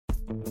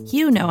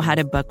You know how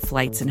to book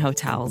flights and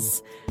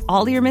hotels.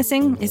 All you're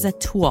missing is a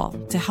tool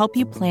to help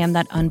you plan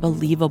that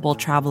unbelievable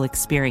travel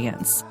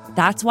experience.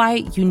 That's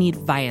why you need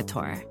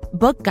Viator.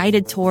 Book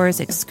guided tours,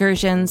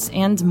 excursions,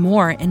 and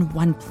more in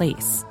one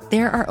place.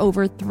 There are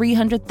over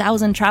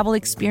 300,000 travel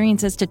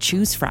experiences to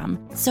choose from,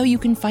 so you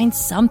can find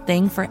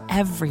something for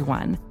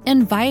everyone.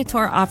 And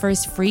Viator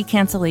offers free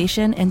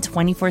cancellation and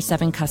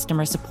 24/7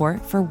 customer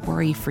support for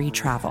worry-free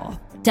travel.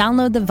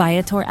 Download the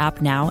Viator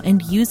app now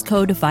and use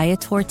code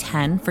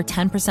Viator10 for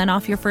 10%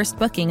 off your first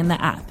booking in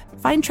the app.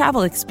 Find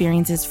travel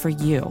experiences for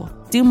you.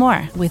 Do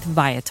more with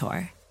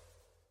Viator.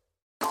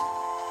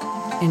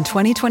 In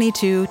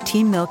 2022,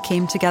 Team Milk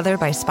came together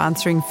by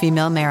sponsoring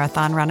female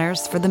marathon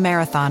runners for the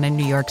marathon in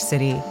New York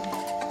City.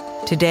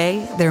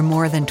 Today, they're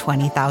more than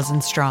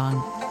 20,000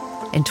 strong.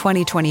 In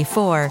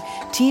 2024,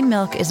 Team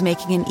Milk is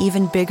making an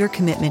even bigger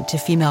commitment to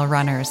female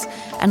runners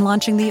and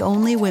launching the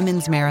only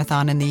women's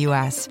marathon in the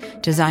U.S.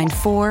 designed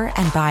for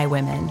and by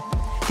women.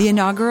 The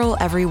inaugural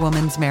Every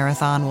Woman's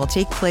Marathon will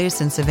take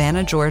place in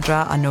Savannah,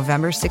 Georgia on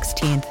November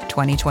 16th,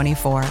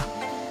 2024.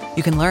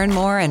 You can learn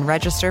more and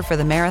register for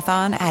the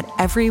marathon at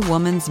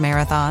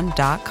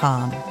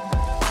everywomansmarathon.com.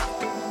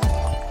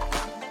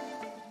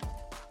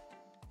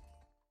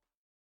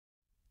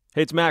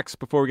 Hey, it's Max.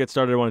 Before we get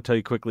started, I want to tell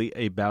you quickly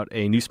about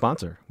a new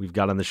sponsor we've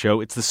got on the show.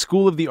 It's the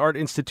School of the Art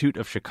Institute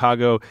of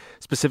Chicago,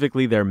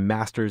 specifically their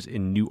Masters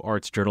in New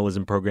Arts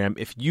Journalism program.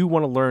 If you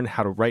want to learn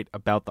how to write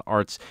about the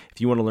arts, if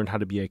you want to learn how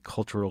to be a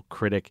cultural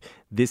critic,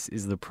 this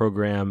is the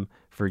program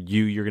for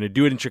you. You're going to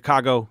do it in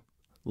Chicago,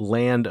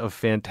 land of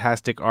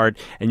fantastic art,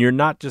 and you're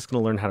not just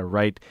going to learn how to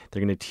write. They're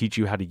going to teach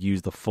you how to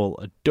use the full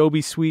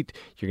Adobe suite.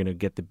 You're going to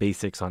get the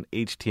basics on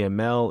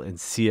HTML and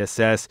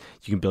CSS.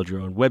 You can build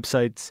your own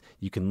websites.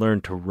 You can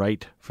learn to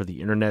write for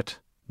the internet,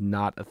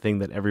 not a thing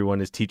that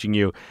everyone is teaching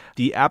you.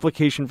 The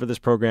application for this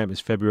program is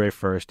February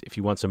 1st. If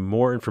you want some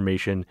more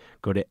information,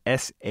 go to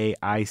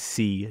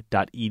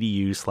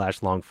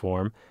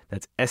saic.edu/longform.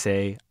 That's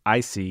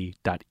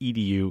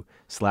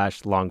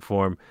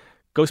saic.edu/longform.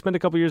 Go spend a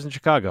couple years in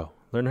Chicago.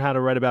 Learn how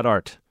to write about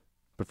art.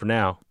 But for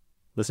now,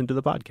 listen to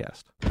the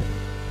podcast.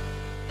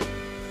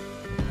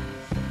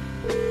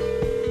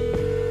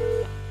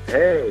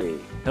 Hey.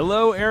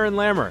 Hello, Aaron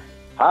Lammer.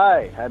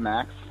 Hi,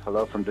 Max.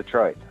 Hello from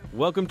Detroit.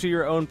 Welcome to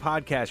your own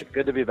podcast.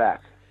 Good to be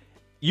back.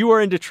 You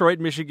are in Detroit,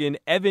 Michigan.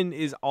 Evan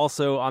is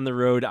also on the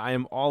road. I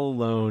am all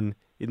alone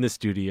in the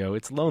studio.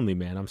 It's lonely,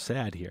 man. I'm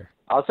sad here.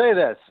 I'll say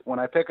this. When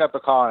I pick up the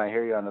call and I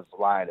hear you on the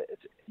line,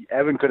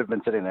 Evan could have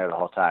been sitting there the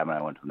whole time and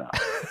I wouldn't know.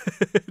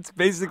 It's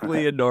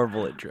basically a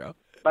normal intro.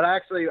 But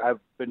actually, I've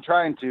been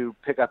trying to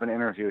pick up an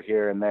interview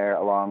here and there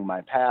along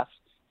my path,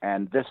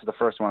 and this is the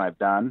first one I've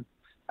done.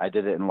 I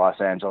did it in Los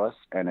Angeles,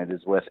 and it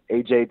is with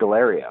AJ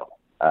Daulerio,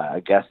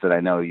 a guest that I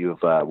know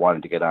you've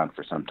wanted to get on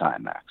for some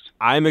time, Max.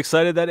 I'm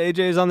excited that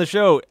AJ is on the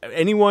show.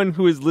 Anyone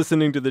who is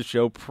listening to the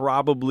show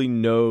probably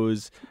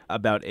knows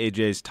about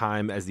AJ's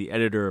time as the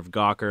editor of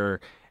Gawker,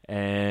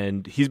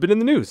 and he's been in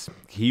the news.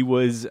 He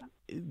was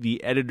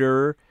the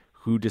editor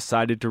who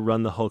decided to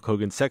run the Hulk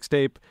Hogan sex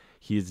tape.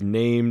 He is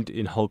named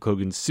in Hulk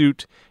Hogan's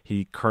suit.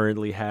 He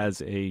currently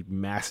has a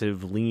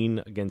massive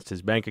lien against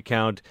his bank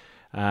account.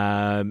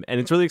 And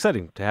it's really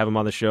exciting to have him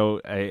on the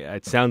show.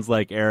 It sounds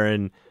like,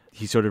 Aaron,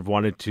 he sort of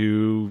wanted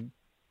to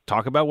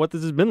talk about what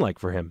this has been like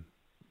for him.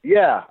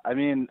 Yeah, I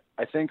mean,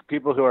 I think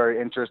people who are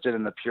interested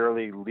in the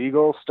purely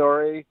legal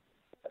story,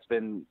 it's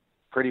been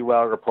pretty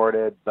well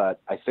reported,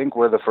 but I think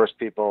we're the first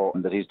people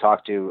that he's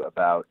talked to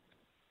about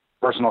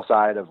personal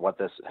side of what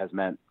this has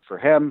meant for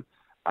him,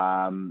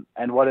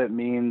 and what it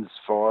means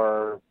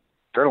for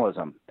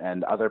journalism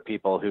and other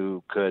people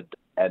who could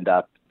end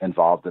up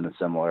involved in a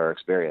similar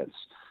experience.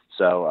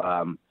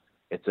 So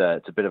it's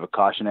a bit of a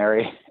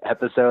cautionary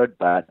episode,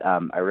 but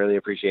I really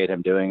appreciate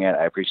him doing it.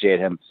 I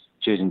appreciate him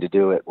choosing to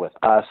do it with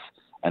us,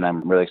 and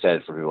I'm really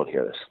excited for people to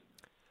hear this.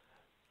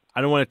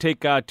 I don't want to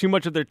take too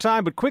much of their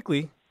time, but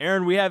quickly,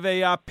 Aaron, we have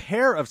a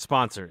pair of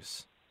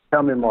sponsors.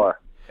 Tell me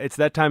more. It's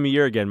that time of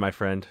year again, my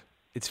friend.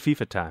 It's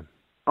FIFA time.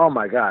 Oh,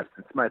 my God.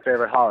 It's my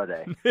favorite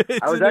holiday.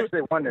 I was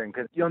actually wondering,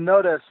 because you'll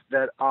notice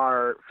that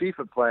our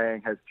FIFA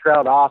playing has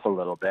trailed off a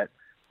little bit.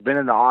 We've been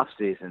in the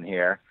off-season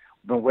here.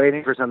 We've been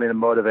waiting for something to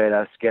motivate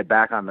us, get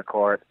back on the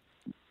court.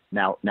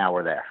 Now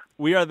we're there.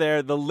 We are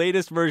there. The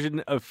latest version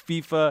of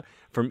FIFA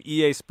from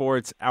EA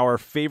Sports, our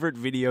favorite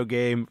video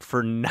game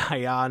for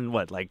nigh on,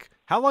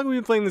 how long have we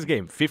been playing this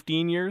game?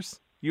 15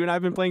 years? You and I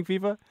have been playing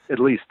FIFA? At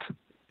least.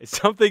 It's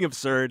something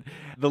absurd.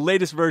 The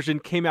latest version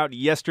came out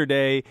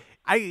yesterday.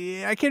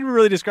 I can't even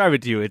really describe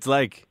it to you. It's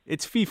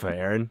FIFA,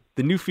 Aaron.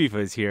 The new FIFA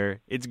is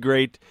here. It's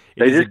great.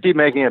 They just keep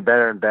making it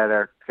better and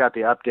better. It's got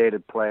the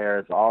updated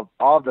players, all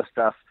the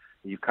stuff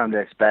you've come to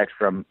expect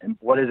from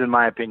what is, in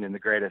my opinion, the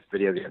greatest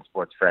video game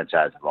sports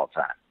franchise of all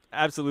time.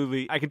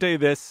 Absolutely. I can tell you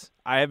this.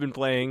 I have been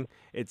playing.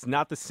 It's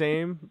not the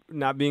same,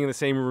 not being in the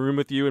same room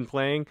with you and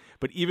playing,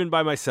 but even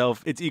by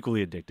myself, it's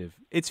equally addictive.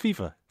 It's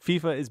FIFA.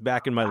 FIFA is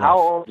back in my life. How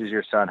old does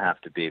your son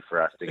have to be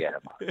for us to get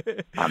him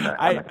on the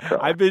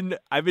controller?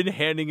 I've been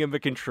handing him a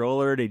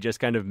controller, and he just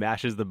kind of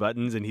mashes the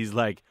buttons, and he's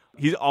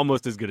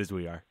almost as good as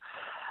we are.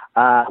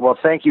 Well,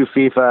 thank you,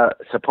 FIFA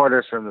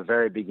supporters from the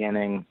very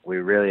beginning. We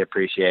really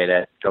appreciate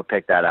it. Go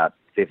pick that up,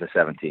 FIFA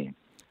 17.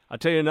 I'll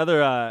tell you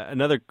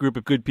another group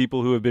of good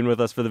people who have been with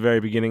us for the very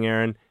beginning,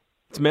 Aaron.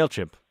 It's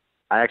MailChimp.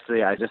 I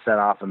just sent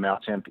off a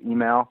MailChimp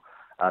email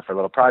for a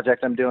little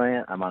project I'm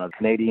doing. I'm on a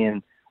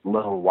Canadian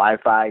little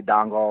Wi-Fi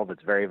dongle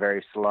that's very,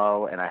 very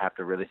slow, and I have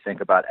to really think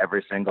about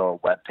every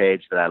single web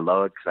page that I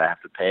load because I have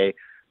to pay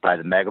by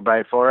the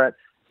megabyte for it.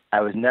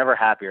 I was never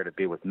happier to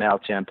be with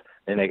MailChimp.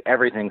 They make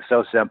everything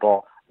so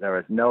simple. There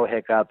was no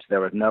hiccups. There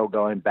was no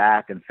going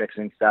back and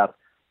fixing stuff.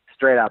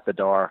 Straight out the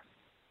door.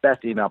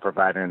 Best email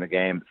provider in the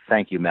game.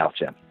 Thank you,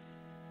 MailChimp.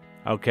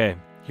 Okay,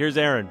 here's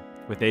Aaron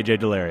with AJ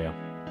Delario.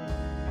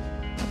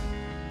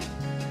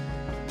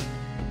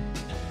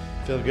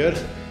 Feel good?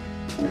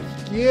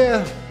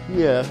 Yeah.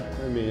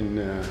 I mean,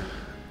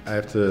 I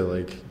have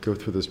to go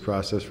through this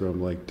process where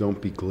I'm like, don't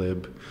be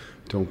glib.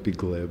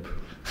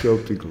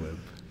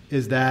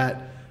 Is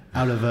that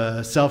out of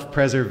a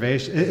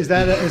self-preservation? Is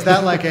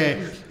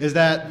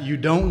that you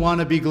don't want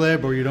to be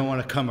glib or you don't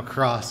want to come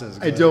across as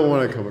glib? I don't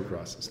want to come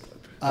across as glib.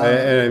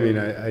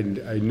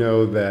 I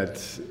know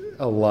that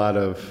a lot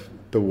of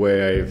the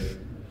way I've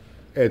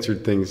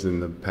answered things in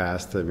the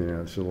past,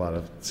 there's a lot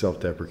of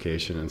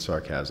self-deprecation and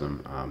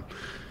sarcasm.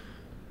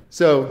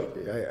 So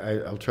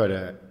I'll try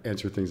to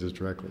answer things as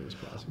directly as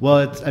possible.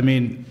 Well,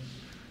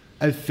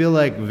 I feel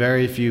like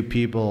very few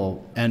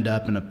people end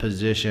up in a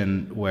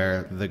position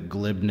where the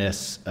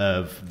glibness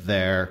of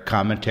their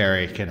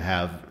commentary can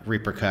have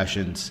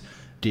repercussions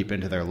deep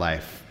into their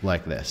life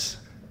like this.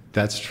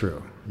 That's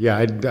true. Yeah,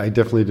 I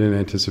definitely didn't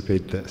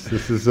anticipate this.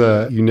 This is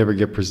you never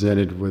get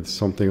presented with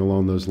something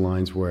along those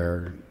lines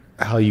where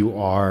how you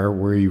are,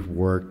 where you've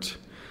worked,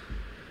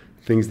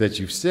 things that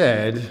you've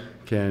said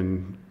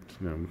can,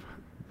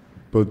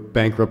 both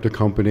bankrupt a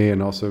company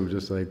and also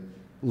just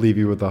leave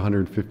you with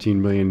 $115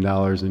 million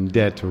in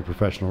debt to a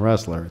professional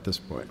wrestler at this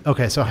point.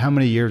 Okay, so how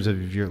many years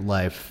of your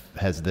life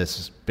has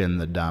this been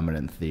the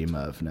dominant theme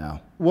of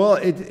now? Well,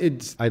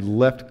 I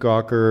left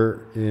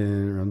Gawker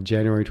around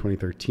January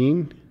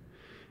 2013,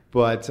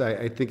 but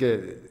I think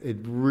it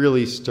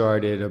really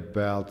started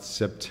about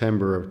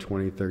September of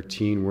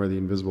 2013 where the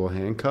invisible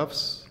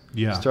handcuffs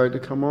started to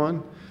come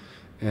on,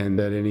 and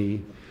that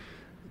any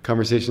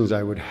conversations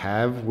I would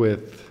have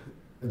with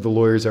the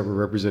lawyers that were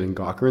representing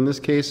Gawker in this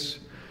case,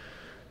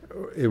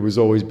 it was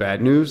always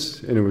bad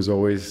news, and it was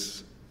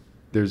always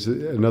there's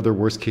another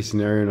worst case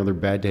scenario, another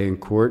bad day in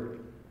court.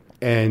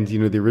 And,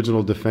 the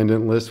original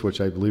defendant list,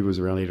 which I believe was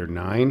around 8 or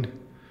 9,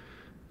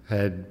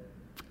 had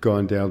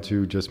gone down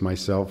to just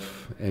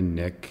myself and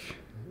Nick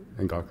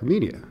and Gawker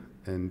Media.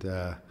 And,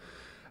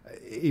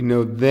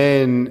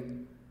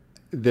 then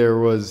there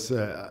was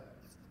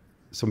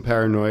some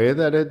paranoia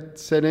that had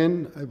set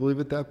in, I believe,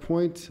 at that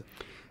point.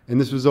 And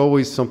this was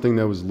always something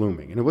that was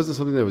looming. And it wasn't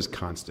something that was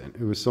constant.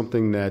 It was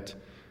something that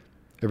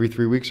every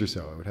 3 weeks or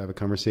so, I would have a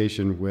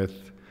conversation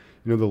with,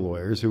 the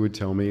lawyers who would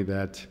tell me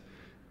that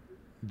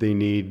they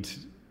need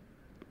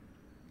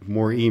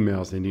more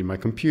emails, they need my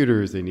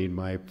computers, they need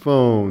my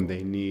phone,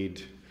 they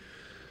need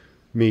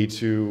me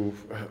to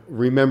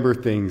remember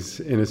things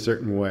in a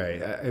certain way.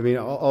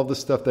 All the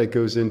stuff that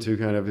goes into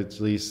kind of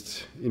at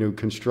least,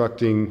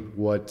 constructing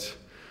what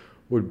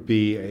would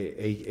be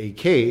a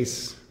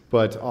case,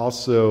 but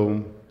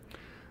also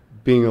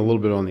being a little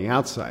bit on the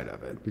outside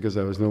of it because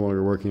I was no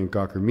longer working at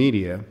Gawker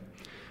Media.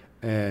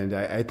 And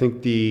I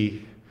think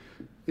the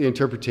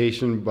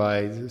interpretation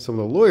by some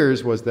of the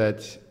lawyers was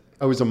that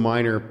I was a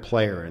minor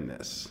player in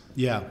this.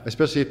 Yeah.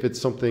 Especially if it's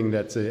something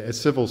that's a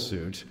civil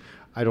suit.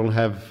 I don't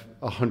have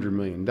 $100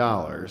 million.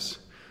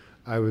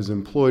 I was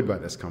employed by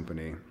this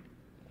company.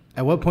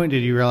 At what point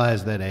did you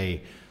realize that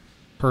a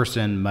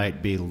person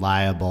might be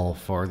liable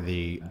for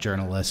the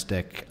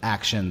journalistic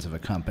actions of a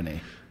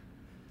company?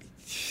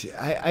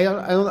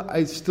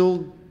 I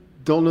still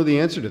don't know the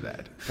answer to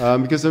that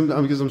because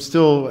I'm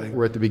still,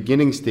 we're at the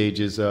beginning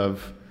stages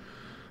of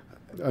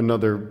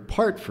another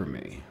part for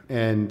me,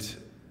 and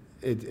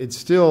it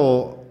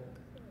still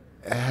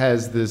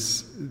has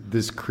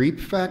this creep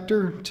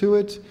factor to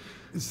it.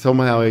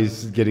 Somehow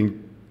he's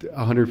getting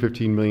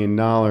 $115 million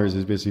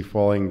is basically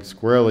falling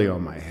squarely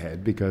on my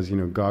head because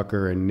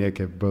Gawker and Nick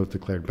have both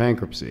declared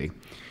bankruptcy,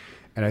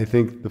 and I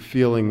think the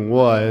feeling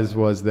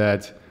was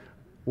that,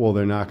 well,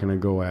 they're not going to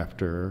go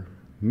after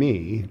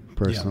me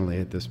personally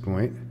at this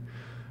point.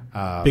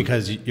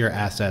 Because your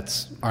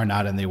assets are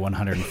not in the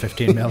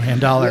 $115 million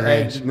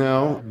range.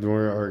 No,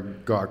 nor are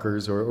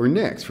Gawker's or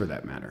Nick's for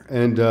that matter.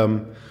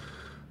 And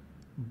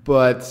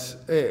but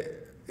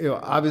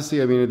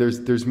obviously,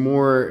 there's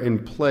more in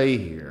play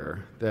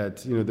here. That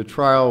the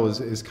trial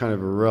is kind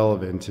of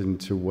irrelevant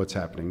into what's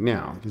happening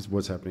now, because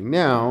what's happening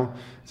now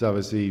is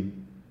obviously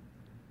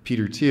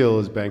Peter Thiel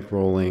is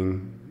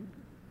bankrolling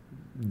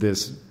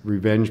this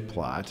revenge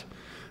plot,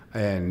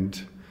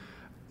 and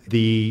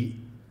the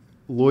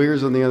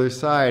lawyers on the other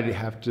side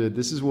have to,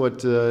 this is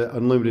what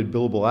unlimited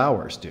billable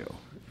hours do.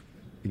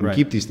 You can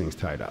keep these things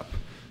tied up.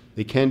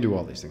 They can do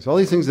all these things. All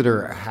these things that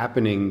are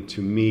happening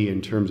to me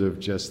in terms of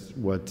just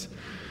what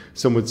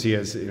some would see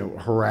as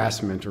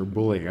harassment or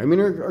bullying. I mean,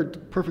 are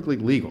perfectly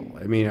legal.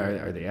 I mean,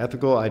 are they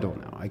ethical? I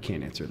don't know. I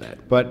can't answer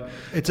that. But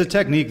it's a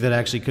technique that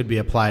actually could be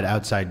applied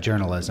outside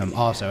journalism.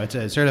 Also, it's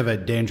a sort of a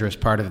dangerous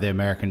part of the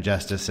American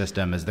justice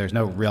system, is there's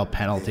no real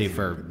penalty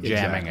for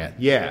jamming it.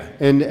 Yeah,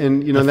 and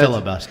the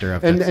filibuster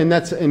of this. And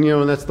that's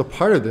the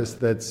part of this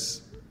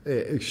that's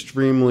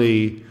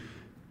extremely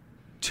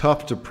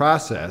tough to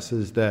process,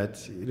 is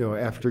that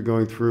after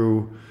going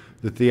through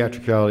the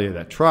theatricality of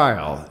that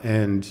trial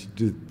and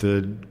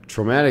the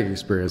traumatic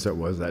experience that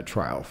was that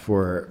trial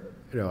for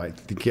I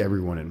think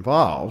everyone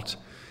involved,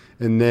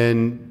 and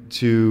then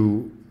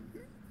to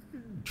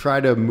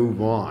try to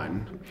move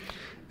on,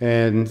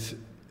 and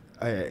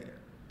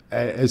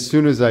as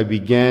soon as I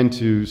began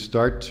to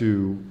start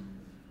to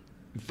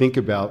think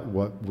about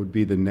what would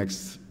be the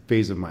next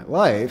phase of my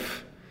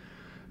life,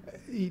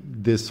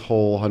 this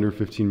whole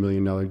 $115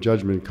 million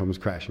judgment comes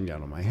crashing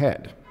down on my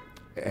head.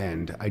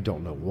 And I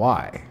don't know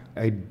why.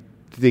 I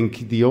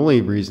think the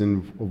only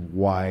reason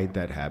why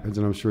that happens,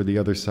 and I'm sure the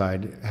other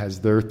side has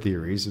their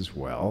theories as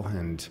well,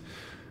 and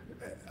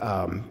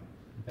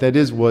that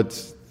is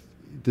what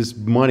this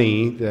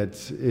money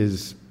that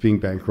is being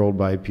bankrolled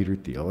by Peter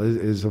Thiel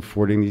is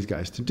affording these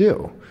guys to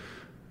do,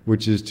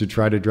 which is to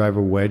try to drive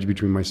a wedge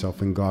between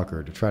myself and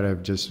Gawker, to try to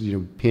just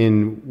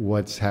pin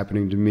what's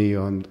happening to me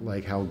on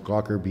like how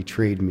Gawker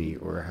betrayed me,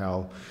 or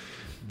how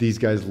these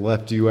guys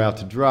left you out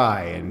to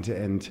dry.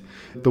 And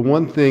the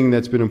one thing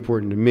that's been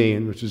important to me,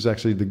 and which is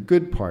actually the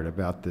good part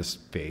about this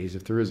phase,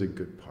 if there is a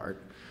good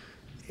part,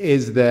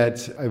 is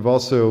that I've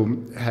also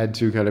had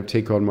to kind of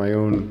take on my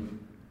own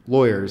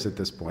lawyers at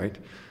this point,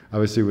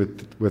 obviously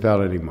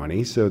without any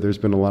money. So there's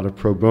been a lot of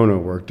pro bono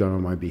work done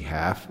on my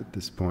behalf at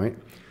this point.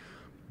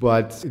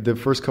 But the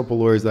first couple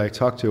lawyers that I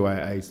talked to,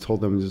 I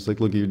told them, just like,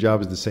 look, your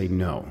job is to say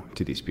no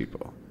to these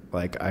people.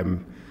 Like,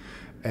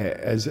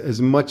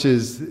 as much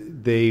as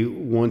they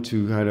want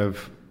to kind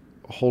of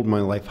hold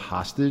my life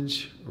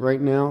hostage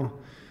right now,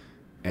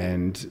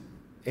 and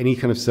any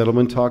kind of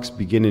settlement talks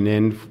begin and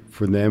end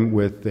for them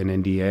with an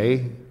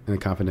NDA and a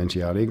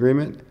confidentiality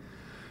agreement,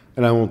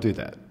 and I won't do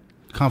that.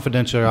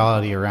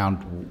 Confidentiality around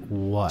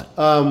what?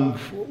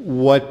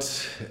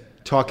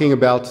 Talking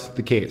about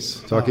the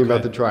case, talking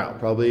about the trial,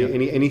 probably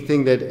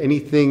anything that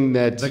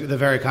the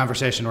very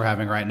conversation we're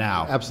having right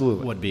now,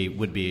 absolutely would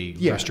be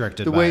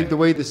restricted. The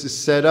way this is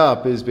set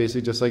up is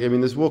basically just like,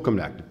 this will come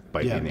back to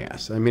bite me in the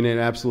ass. It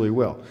absolutely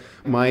will.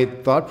 My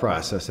thought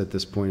process at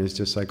this point is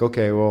just like,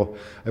 okay, well,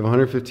 I have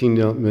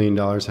 $115 million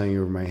hanging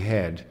over my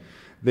head.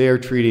 They are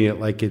treating it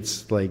like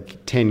it's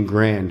like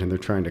 $10,000 and they're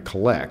trying to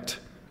collect,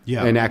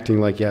 and acting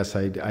like, yes,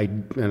 I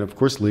and of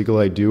course legal,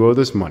 I do owe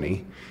this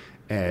money.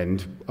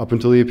 And up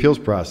until the appeals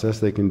process,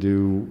 they can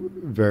do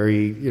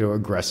very,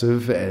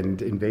 aggressive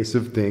and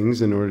invasive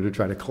things in order to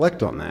try to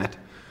collect on that.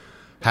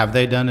 Have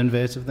they done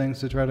invasive things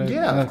to try to?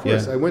 Yeah, of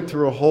course. Yeah. I went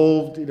through a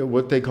whole,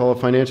 what they call a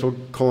financial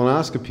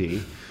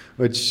colonoscopy,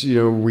 which,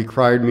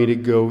 required me to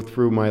go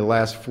through my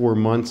last 4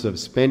 months of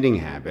spending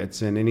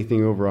habits, and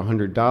anything over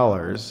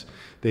 $100,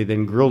 they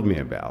then grilled me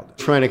about.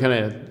 Trying to kind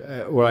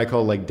of, what I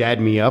call like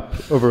dad me up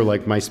over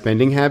like my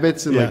spending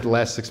habits in like the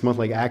last 6 months,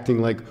 like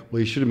acting like, well,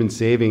 you should have been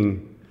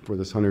saving for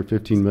this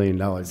 $115 million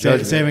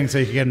judgment. Saving so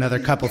you could get another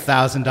couple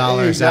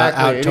 $1,000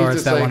 out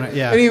towards that one.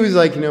 Yeah. And he was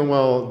like,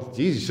 well,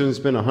 geez, you shouldn't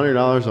spend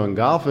 $100 on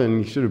golf,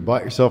 and you should have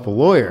bought yourself a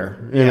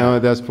lawyer, you know,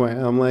 at that point.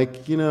 And I'm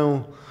like,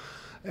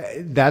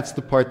 that's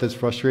the part that's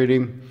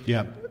frustrating.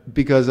 Yeah.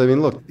 Because,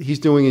 look, he's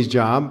doing his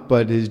job,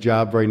 but his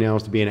job right now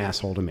is to be an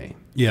asshole to me.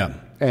 Yeah.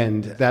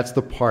 And that's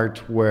the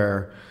part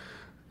where,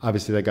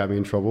 obviously, that got me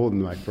in trouble in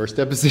my first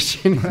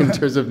deposition in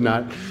terms of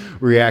not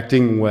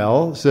reacting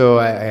well. So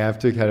I have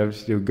to kind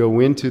of go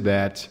into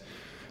that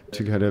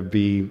to kind of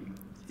be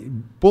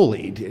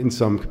bullied in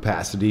some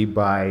capacity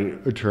by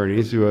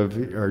attorneys who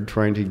are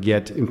trying to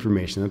get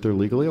information that they're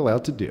legally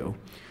allowed to do.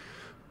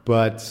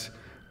 But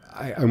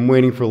I'm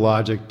waiting for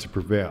logic to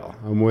prevail.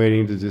 I'm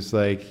waiting to just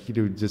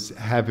just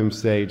have him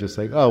say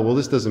oh, well,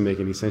 this doesn't make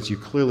any sense. You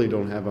clearly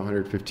don't have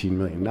 $115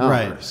 million.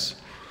 Right.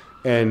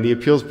 And the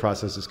appeals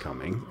process is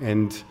coming,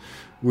 and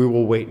we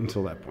will wait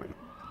until that point.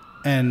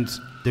 And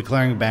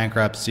declaring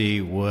bankruptcy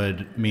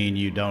would mean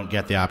you don't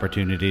get the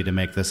opportunity to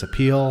make this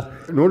appeal?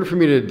 In order for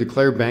me to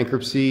declare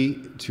bankruptcy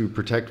to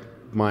protect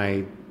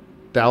my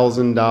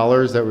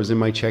 $1,000 that was in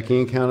my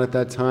checking account at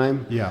that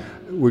time,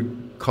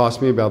 would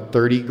cost me about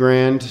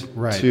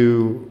 $30,000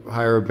 to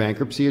hire a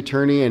bankruptcy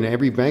attorney. And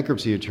every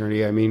bankruptcy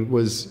attorney,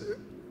 was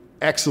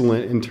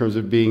excellent in terms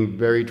of being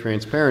very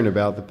transparent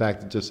about the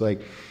fact that just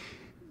like,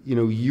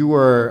 you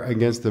are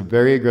against a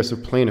very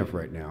aggressive plaintiff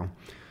right now.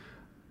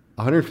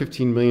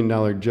 $115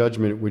 million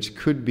judgment, which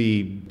could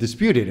be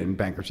disputed in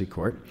bankruptcy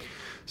court.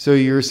 So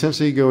you're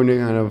essentially going to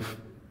kind of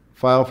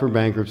file for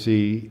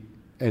bankruptcy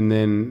and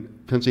then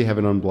potentially have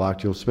it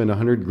unblocked. You'll spend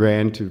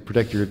 $100,000 to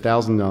protect your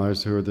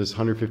 $1,000 or this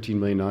 $115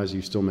 million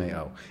you still may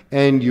owe.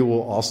 And you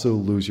will also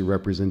lose your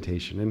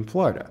representation in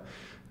Florida.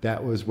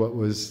 That was what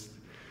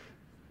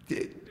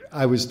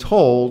I was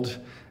told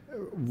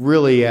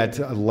really at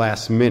a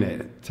last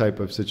minute type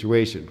of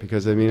situation,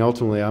 because I mean,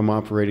 ultimately I'm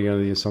operating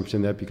under the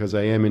assumption that because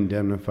I am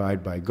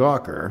indemnified by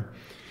Gawker,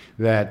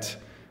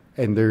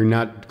 and they're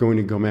not going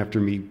to come after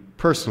me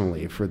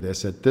personally for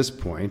this at this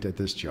point, at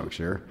this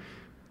juncture,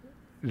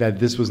 that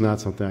this was not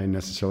something I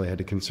necessarily had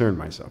to concern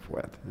myself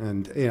with.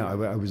 And,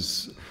 I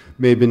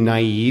may have been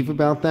naive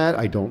about that.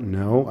 I don't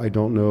know.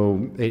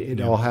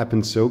 It all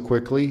happened so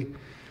quickly.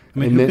 I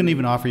mean, who can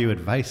even offer you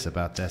advice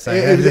about this?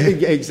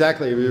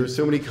 Exactly. There were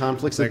so many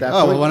conflicts at that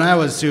point. Well, when I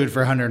was sued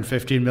for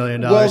 $115 million,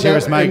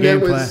 here's my game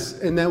plan.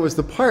 And that was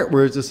the part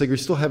where it's just like you're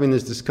still having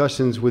these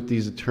discussions with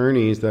these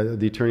attorneys,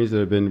 the attorneys that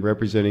have been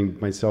representing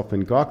myself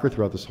and Gawker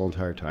throughout this whole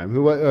entire time,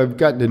 who I've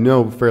gotten to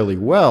know fairly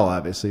well,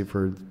 obviously,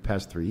 for the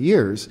past 3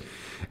 years,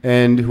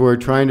 and who are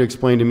trying to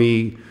explain to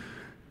me,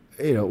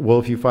 well,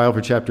 if you file for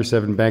Chapter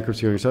 7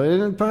 bankruptcy on yourself,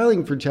 and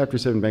filing for Chapter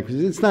 7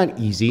 bankruptcy, it's not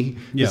easy.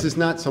 Yeah. This is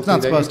not something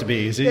it's not supposed to be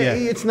easy. Yeah.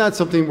 It's not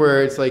something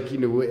where it's like, a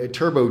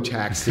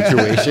TurboTax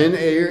situation.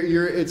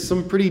 It's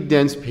some pretty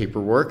dense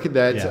paperwork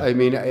that, I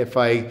mean, if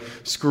I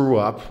screw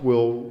up,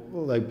 will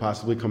like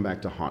possibly come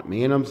back to haunt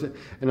me. And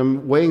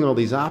I'm weighing all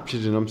these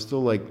options, and I'm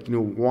still like,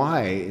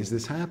 why is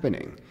this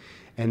happening?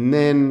 And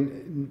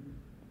then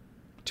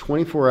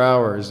 24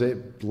 hours,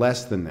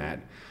 less than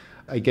that,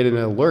 I get an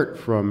alert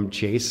from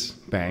Chase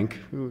Bank,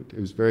 who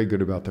was very good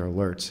about their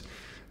alerts,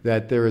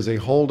 that there is a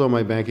hold on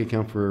my bank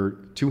account for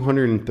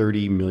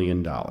 $230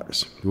 million,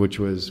 which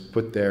was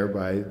put there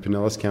by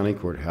Pinellas County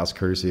Courthouse,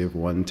 courtesy of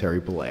one Terry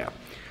Palaio.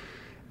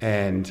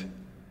 And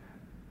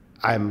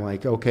I'm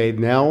like, okay,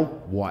 now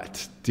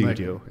what do you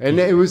do? And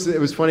it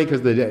was funny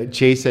because the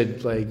Chase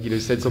had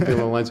said something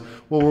along the lines,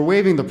 well, we're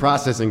waiving the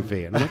processing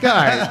fee. And I'm like, all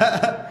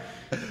right,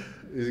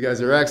 these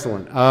guys are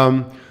excellent.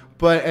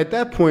 But at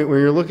that point, when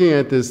you're looking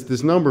at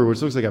this number,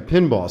 which looks like a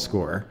pinball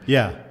score,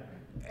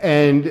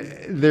 and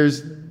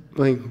there's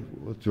like,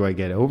 do I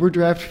get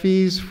overdraft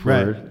fees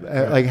for?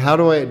 Right. Like, how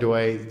do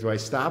I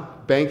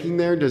stop banking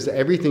there? Does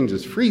everything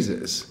just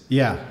freezes?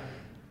 Yeah.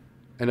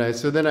 And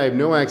so then I have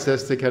no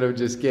access to kind of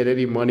just get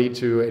any money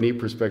to any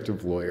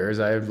prospective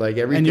lawyers. I have like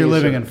everything. And you're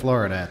living in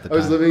Florida at the time.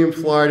 I was living in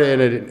Florida in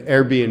an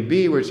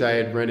Airbnb, which I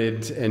had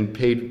rented and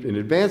paid in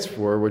advance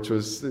for, which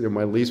was,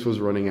 my lease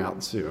was running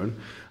out soon.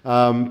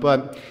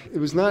 But it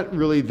was not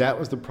really that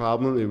was the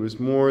problem. It was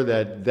more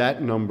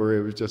that number,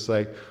 it was just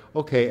like,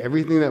 okay,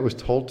 everything that was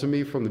told to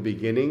me from the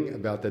beginning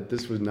about that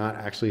this was not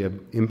actually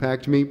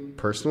impact me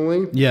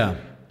personally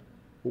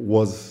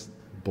was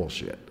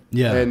bullshit.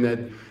 Yeah. And that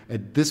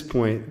at this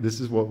point, this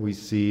is what we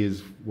see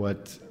is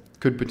what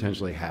could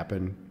potentially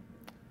happen,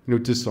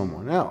 to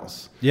someone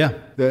else. Yeah.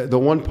 The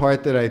one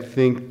part that I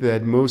think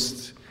that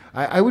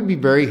I would be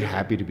very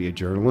happy to be a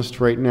journalist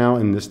right now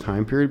in this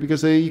time period,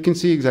 because you can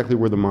see exactly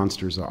where the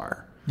monsters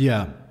are.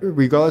 Yeah.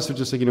 Regardless of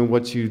just like,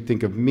 what you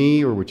think of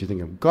me or what you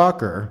think of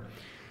Gawker,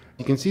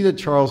 you can see that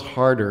Charles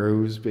Harder,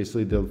 who's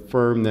basically the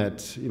firm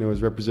that,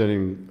 is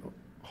representing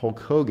Hulk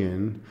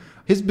Hogan,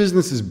 his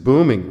business is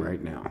booming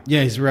right now.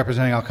 Yeah, he's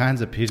representing all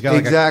kinds of. He's got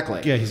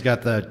he's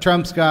got the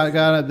Trump's got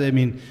it. I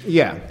mean,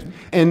 yeah,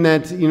 and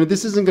that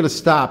this isn't going to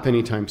stop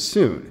anytime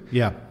soon.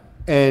 Yeah,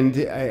 and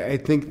I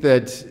think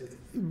that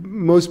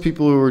most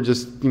people who are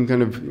just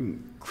kind of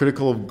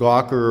critical of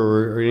Gawker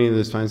or any of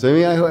those times,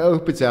 I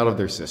hope it's out of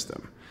their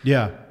system.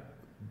 Yeah.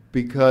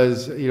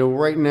 Because,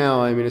 right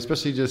now,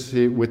 especially just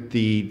with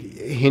the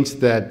hints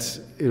that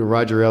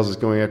Roger Ailes is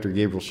going after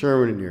Gabriel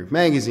Sherman in New York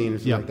Magazine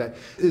and stuff like that,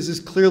 this is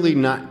clearly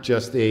not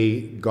just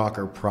a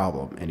Gawker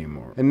problem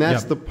anymore. And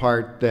that's the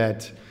part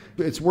that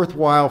it's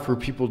worthwhile for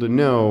people to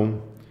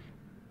know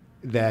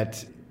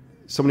that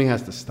somebody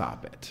has to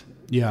stop it.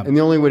 Yeah. And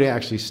the only way to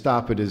actually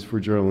stop it is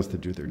for journalists to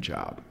do their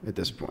job at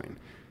this point.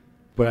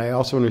 But I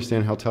also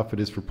understand how tough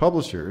it is for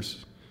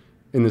publishers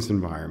in this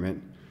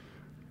environment,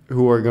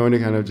 who are going to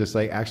kind of just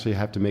like actually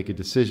have to make a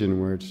decision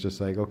where it's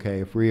just like, okay,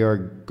 if we are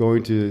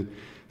going to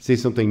say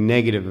something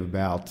negative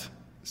about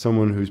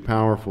someone who's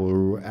powerful,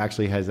 who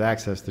actually has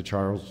access to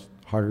Charles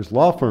Harder's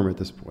law firm at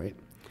this point,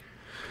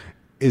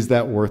 is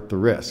that worth the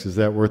risk? Is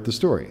that worth the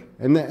story?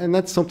 And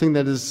that's something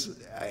that is,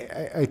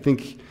 I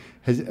think,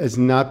 has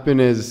not been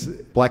as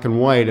black and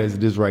white as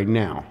it is right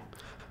now.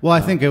 Well, I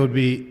think it would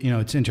be,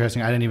 it's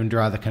interesting. I didn't even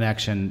draw the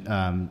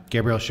connection.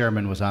 Gabriel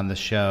Sherman was on the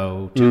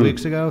show 3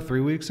 weeks ago.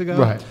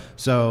 Right.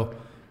 So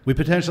we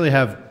potentially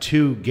have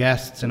two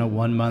guests in a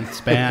 1 month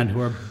span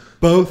who are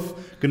both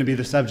going to be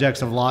the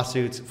subjects of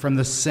lawsuits from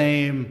the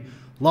same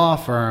law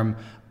firm.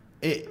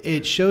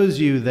 It shows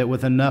you that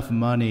with enough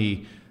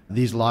money,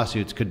 these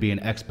lawsuits could be an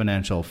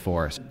exponential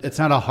force. It's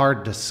not a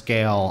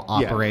hard-to-scale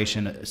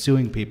operation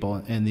suing people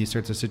in these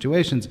sorts of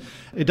situations.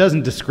 It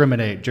doesn't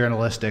discriminate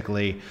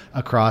journalistically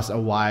across a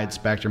wide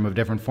spectrum of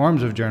different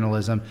forms of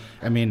journalism.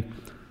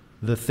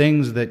 The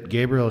things that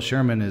Gabriel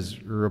Sherman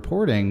is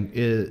reporting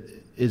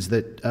is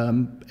that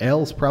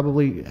Ailes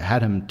probably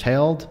had him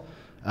tailed,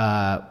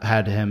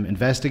 had him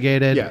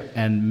investigated,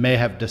 and may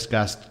have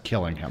discussed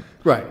killing him.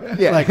 Right.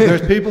 Yeah. Like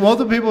there's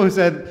multiple people who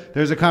said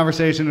there's a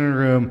conversation in a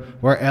room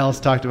where Ailes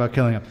talked about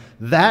killing him.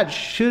 That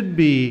should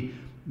be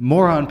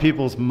more on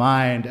people's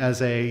mind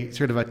as a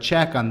sort of a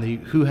check on the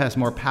who has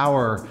more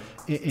power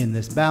in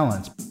this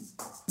balance.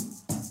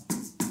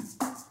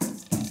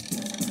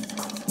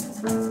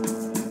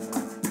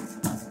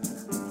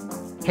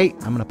 Hey,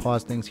 I'm going to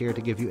pause things here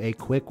to give you a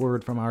quick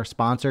word from our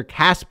sponsor,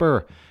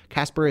 Casper.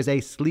 Casper is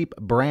a sleep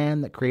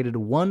brand that created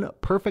one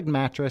perfect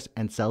mattress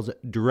and sells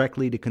it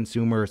directly to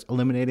consumers,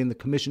 eliminating the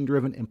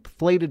commission-driven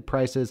inflated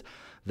prices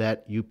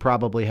that you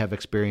probably have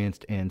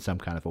experienced in some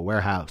kind of a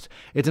warehouse.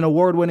 It's an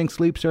award-winning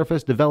sleep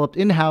surface developed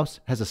in-house,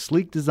 has a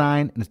sleek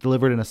design, and is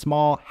delivered in a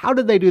small,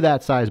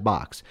 how-did-they-do-that size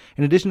box.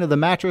 In addition to the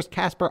mattress,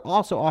 Casper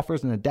also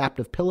offers an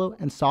adaptive pillow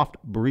and soft,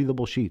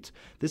 breathable sheets.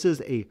 This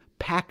is a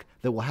pack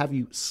that will have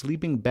you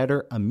sleeping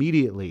better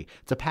immediately.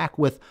 It's a pack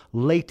with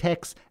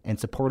latex and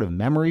supportive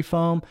memory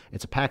foam.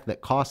 It's a pack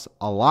that costs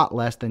a lot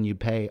less than you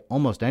pay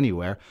almost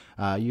anywhere.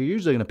 You're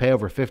usually going to pay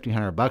over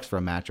 $1,500 for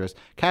a mattress.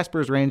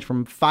 Casper's range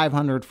from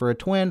 $500 for a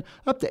twin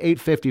up to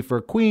 $850 for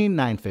a queen,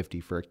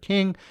 $950 for a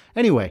king.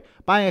 Anyway,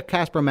 buying a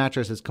Casper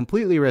mattress is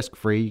completely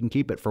risk-free. You can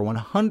keep it for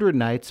 100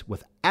 nights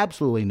with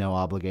absolutely no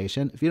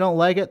obligation. If you don't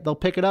like it, they'll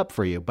pick it up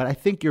for you. But I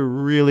think you're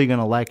really going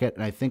to like it,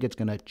 and I think it's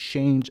going to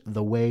change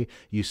the way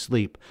you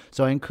sleep.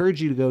 So I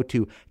encourage you to go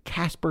to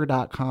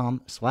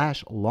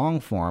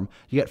casper.com/longform.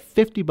 You get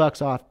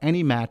 $50 off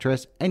any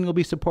mattress, and you'll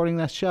be supporting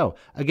this show.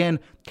 Again,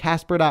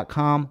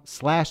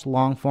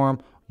 casper.com/longform.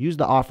 Use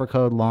the offer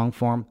code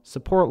LONGFORM.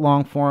 Support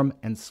Longform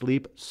and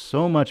sleep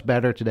so much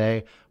better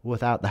today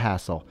without the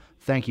hassle.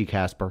 Thank you,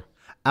 Casper.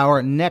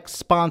 Our next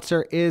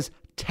sponsor is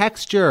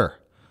Texture.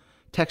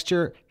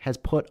 Texture has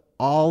put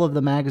all of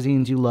the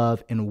magazines you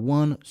love in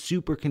one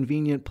super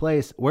convenient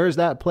place. Where's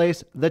that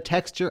place? The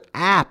Texture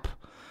app.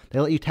 They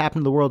let you tap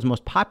into the world's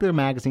most popular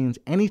magazines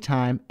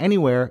anytime,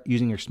 anywhere,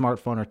 using your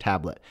smartphone or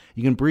tablet.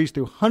 You can breeze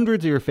through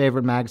hundreds of your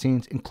favorite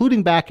magazines,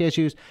 including back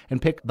issues, and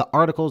pick the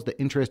articles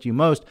that interest you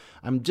most.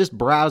 I'm just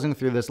browsing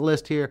through this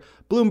list here.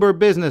 Bloomberg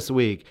Business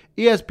Week,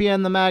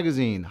 ESPN The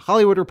Magazine,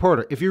 Hollywood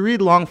Reporter. If you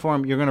read long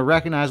form, you're going to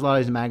recognize a lot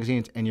of these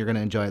magazines, and you're going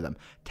to enjoy them.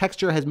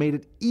 Texture has made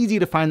it easy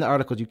to find the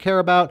articles you care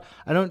about.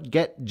 I don't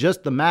get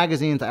just the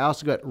magazines. I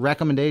also get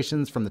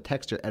recommendations from the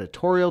Texture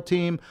editorial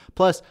team,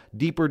 plus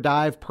deeper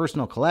dive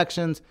personal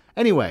collections.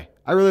 Anyway,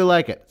 I really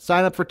like it.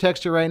 Sign up for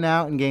Texture right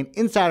now and gain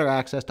insider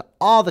access to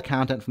all the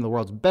content from the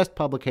world's best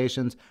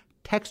publications.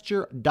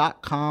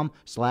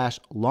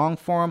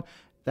 Texture.com/longform.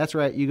 That's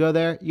right. You go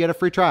there, you get a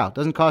free trial.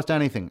 Doesn't cost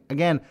anything.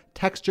 Again,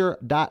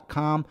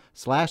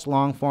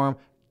 Texture.com/longform.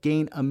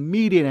 Gain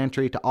immediate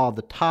entry to all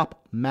the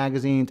top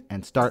magazines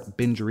and start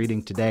binge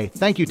reading today.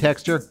 Thank you,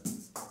 Texture.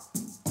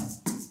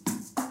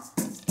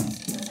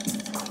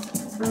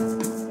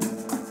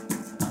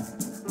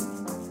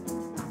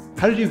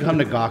 How did you come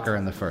to Gawker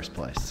in the first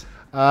place?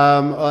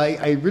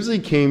 I originally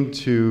came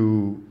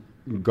to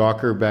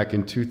Gawker back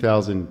in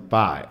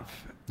 2005.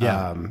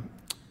 Yeah.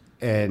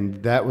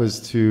 And that was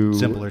to...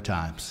 Simpler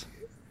times.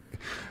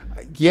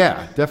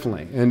 Yeah,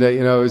 definitely. And,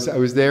 I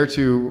was there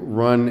to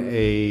run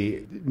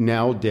a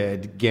now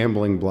dead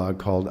gambling blog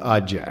called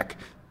Oddjack.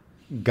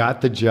 Got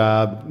the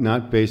job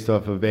not based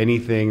off of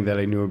anything that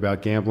I knew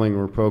about gambling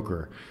or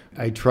poker.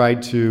 I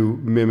tried to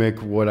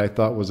mimic what I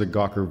thought was a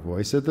Gawker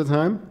voice at the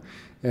time.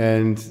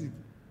 And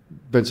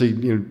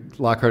eventually,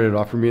 Lockhart had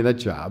offered me that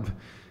job.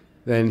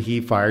 Then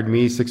he fired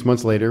me 6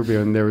 months later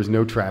when there was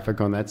no traffic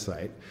on that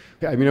site.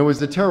 I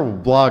was a terrible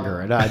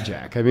blogger at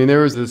Oddjack. There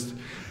was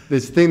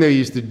this thing they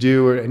used to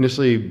do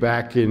initially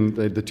back in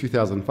the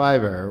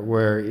 2005 era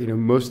where,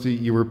 mostly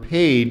you were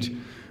paid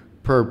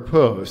per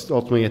post,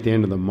 ultimately at the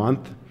end of the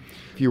month.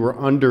 If you were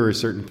under a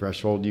certain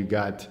threshold, you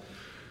got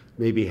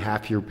maybe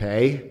half your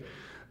pay.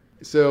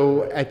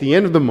 So at the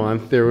end of the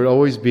month, there would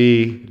always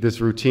be this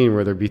routine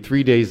where there'd be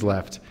 3 days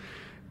left,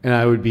 and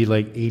I would be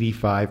like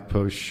 85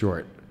 posts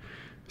short.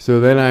 So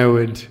then I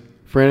would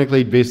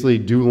frantically basically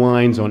do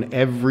lines on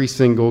every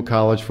single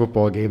college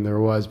football game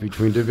there was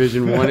between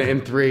Division I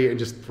and III and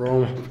just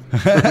throw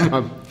them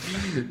up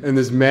in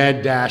this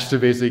mad dash to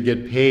basically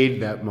get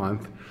paid that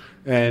month.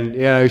 And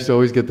yeah, I used to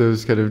always get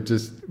those kind of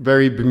just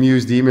very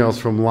bemused emails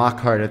from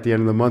Lockhart at the end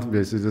of the month.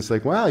 It's just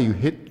like, wow, you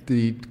hit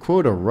the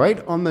quota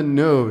right on the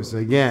nose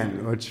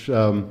again, which,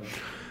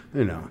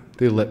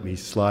 they let me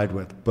slide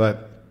with.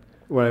 But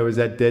when I was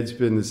at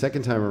Deadspin the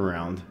second time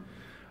around,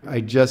 I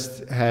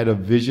just had a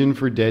vision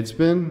for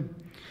Deadspin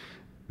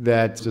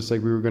that just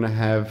like we were going to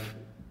have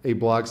a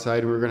blog site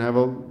and we were going to have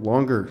a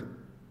longer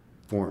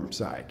form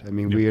site.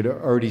 We had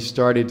already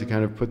started to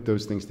kind of put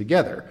those things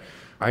together.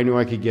 I knew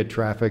I could get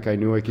traffic. I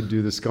knew I could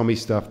do the scummy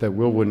stuff that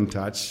Will wouldn't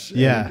touch.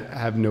 Yeah. And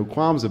have no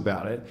qualms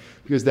about it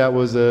because that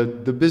was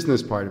the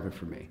business part of it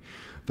for me.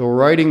 The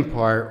writing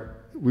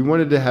part, we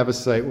wanted to have a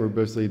site where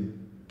basically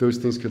those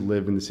things could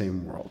live in the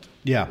same world.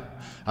 Yeah.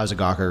 I was a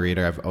Gawker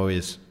reader. I've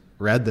always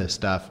read this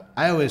stuff.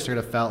 I always sort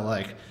of felt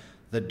like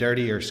the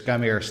dirtier,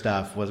 scummier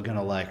stuff was going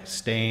to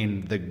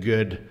stain the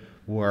good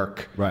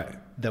work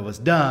that was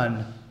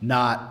done,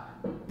 not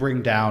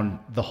bring down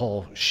the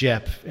whole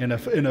ship in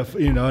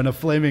a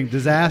flaming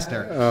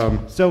disaster.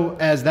 So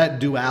as that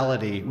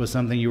duality was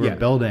something you were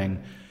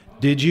building,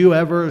 did you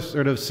ever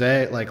sort of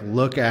say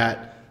look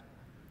at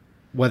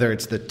whether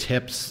it's the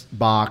tips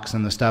box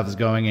and the stuff is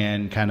going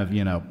in, kind of,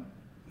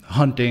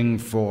 hunting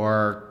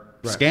for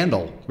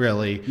scandal,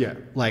 really. Yeah.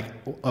 Like,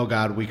 oh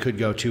God, we could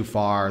go too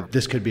far.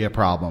 This could be a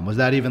problem. Was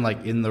that even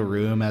like in the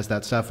room as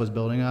that stuff was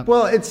building up?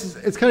 Well, it's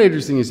kind of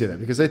interesting you say that,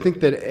 because I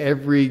think that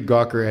every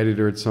Gawker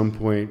editor at some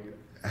point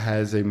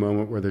has a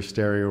moment where they're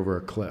staring over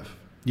a cliff.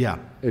 Yeah.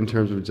 In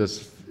terms of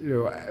just,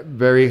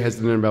 very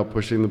hesitant about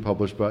pushing the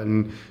publish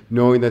button,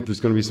 knowing that there's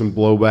going to be some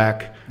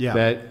blowback. Yeah.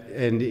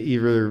 And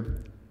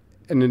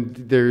then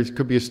there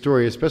could be a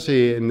story,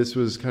 especially, and this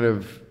was kind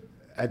of,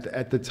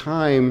 at the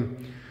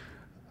time,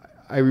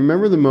 I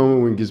remember the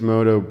moment when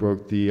Gizmodo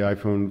broke the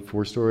iPhone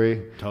 4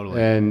 story.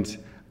 Totally. And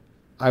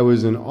I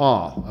was in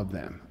awe of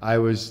them. I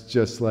was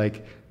just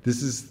like,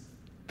 this is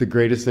the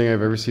greatest thing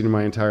I've ever seen in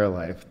my entire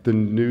life. The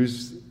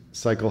news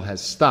cycle has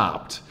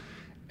stopped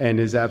and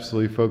is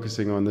absolutely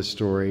focusing on this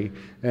story.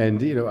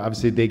 And,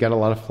 obviously they got a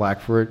lot of flack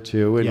for it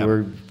too, and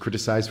were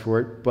criticized for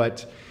it,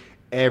 but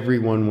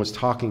everyone was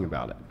talking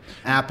about it.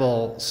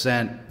 Apple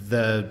sent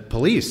the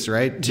police,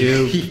 right?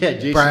 To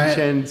Jason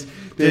Chen's.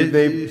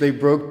 They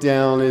broke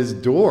down his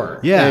door.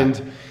 Yeah.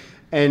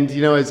 And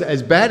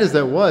as bad as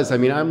that was, I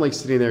mean, I'm like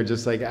sitting there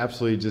just like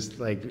absolutely just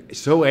like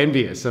so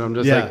envious. And I'm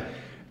just like,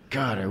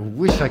 God, I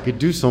wish I could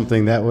do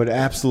something that would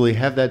absolutely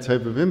have that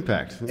type of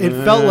impact. It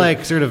felt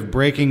like sort of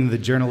breaking the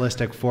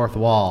journalistic fourth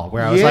wall,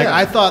 where I was like,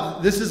 I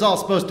thought this is all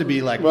supposed to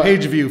be like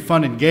page view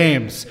fun and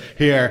games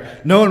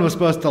here. No one was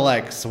supposed to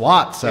like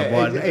swat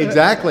someone.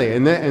 Exactly,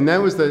 and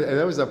that was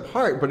the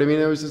part. But I mean,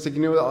 it was just like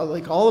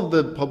like all of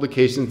the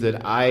publications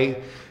that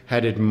I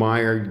had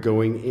admired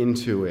going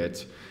into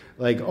it,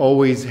 like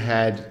always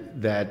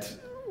had that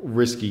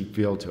risky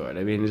feel to it.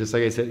 I mean, just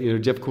like I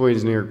said, Jeff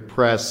Coyne's New York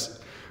Press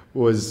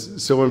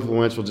was so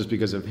influential just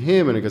because of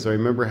him, and because I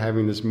remember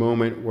having this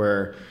moment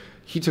where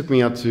he took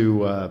me out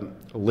to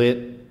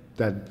Lit,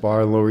 that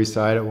bar on Lower East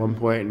Side at one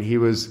point, and he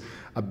was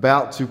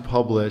about to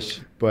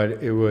publish, but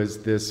it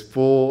was this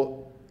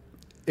full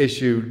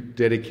issue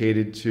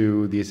dedicated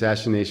to the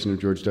assassination of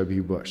George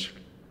W. Bush.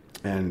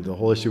 And the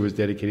whole issue was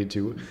dedicated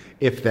to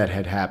if that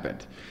had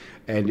happened.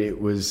 And it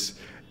was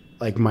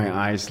like my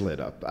eyes lit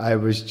up. I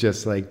was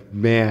just like,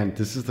 man,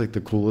 this is like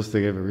the coolest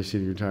thing I've ever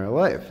seen in your entire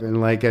life.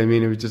 And like, I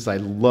mean, it was just, I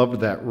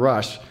loved that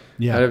rush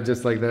out of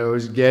just like that I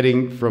was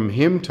getting from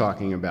him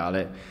talking about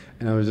it.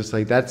 And I was just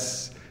like,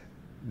 that's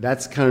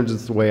kind of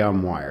just the way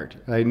I'm wired.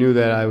 I knew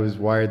that I was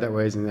wired that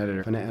way as an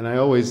editor. And I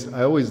always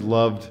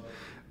loved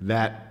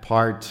that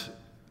part.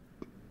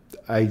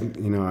 I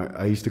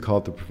used to call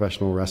it the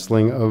professional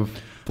wrestling of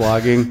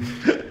blogging.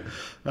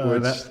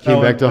 Which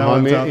came back to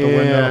haunt me.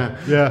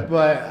 Yeah.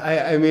 But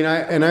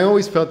I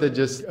always felt that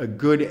just a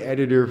good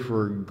editor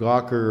for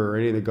Gawker or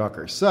any of the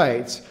Gawker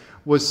sites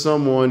was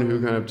someone who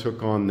kind of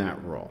took on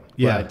that role.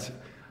 Yeah. But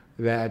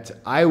that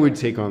I would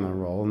take on that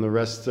role, and the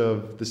rest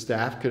of the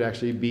staff could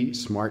actually be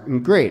smart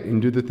and great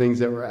and do the things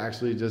that were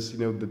actually just,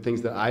 the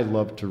things that I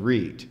loved to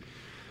read.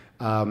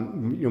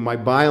 My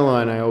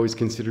byline I always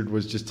considered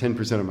was just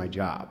 10% of my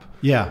job.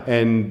 Yeah.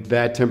 And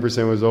that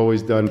 10% was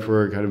always done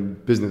for kind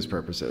of business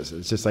purposes.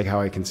 It's just like how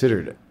I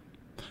considered it.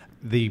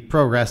 The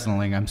pro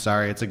wrestling, I'm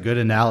sorry, it's a good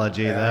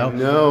analogy though.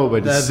 No,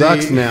 but it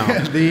sucks now.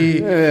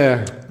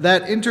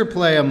 That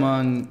interplay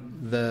among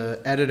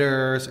the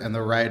editors and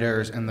the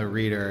writers and the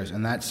readers,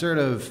 and that sort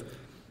of,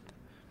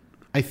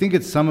 I think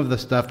it's some of the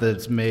stuff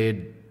that's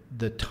made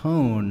the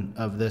tone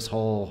of this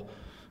whole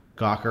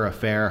Gawker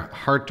affair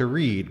hard to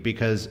read,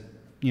 because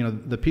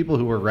the people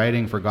who were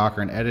writing for Gawker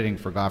and editing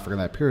for Gawker in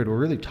that period were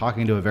really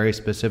talking to a very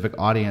specific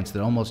audience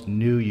that almost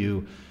knew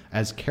you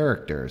as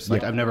characters.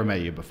 Like, I've never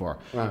met you before.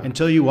 Right.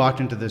 Until you walked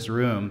into this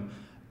room,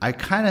 I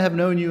kind of have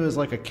known you as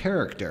like a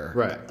character.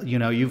 Right.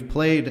 You've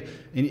played,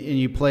 and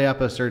you play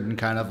up a certain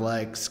kind of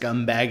like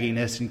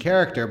scumbagginess and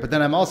character, but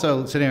then I'm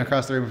also sitting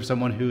across the room from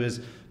someone who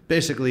is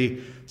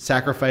basically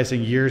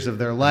sacrificing years of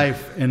their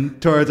life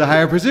towards a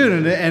higher pursuit.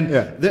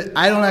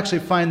 I don't actually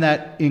find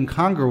that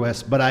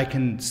incongruous, but I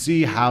can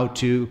see how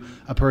to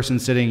a person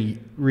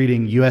sitting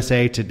reading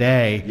USA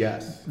Today,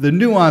 the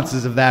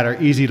nuances of that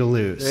are easy to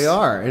lose. They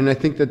are. And I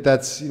think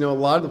that's, a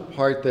lot of the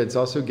part that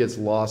also gets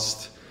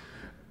lost.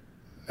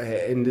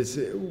 And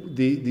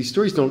these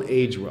stories don't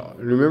age well.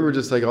 And remember,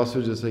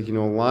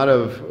 a lot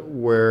of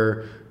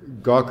where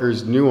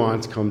Gawker's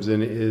nuance comes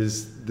in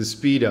is the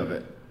speed of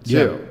it,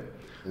 too. Yeah.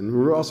 And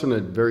we're also in a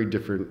very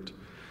different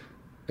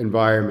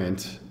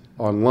environment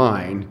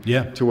online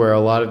to where a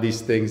lot of these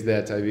things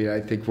that,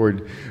 I think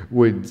would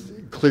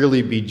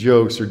clearly be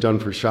jokes or done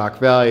for shock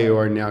value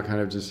are now kind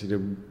of just,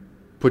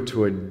 put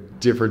to a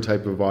different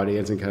type of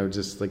audience and kind of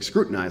just like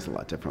scrutinized a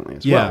lot differently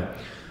as well.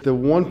 The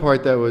one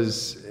part that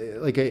was,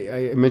 like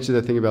I mentioned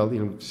that thing about,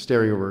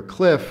 staring over a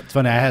cliff. It's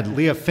funny, I had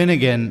Leah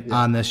Finnegan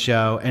on this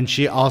show, and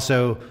she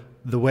also,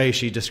 the way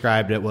she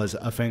described it was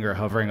a finger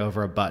hovering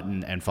over a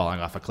button and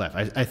falling off a cliff.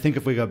 I think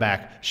if we go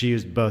back, she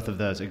used both of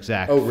those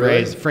exact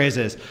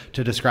phrases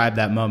to describe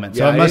that moment.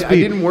 Yeah, so I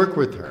didn't work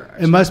with her.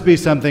 Actually. It must be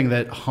something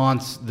that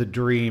haunts the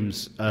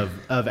dreams of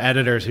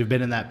editors who've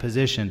been in that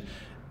position.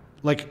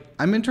 Like,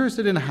 I'm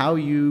interested in how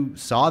you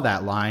saw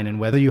that line and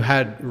whether you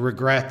had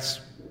regrets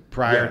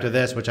prior to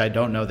this, which I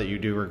don't know that you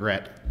do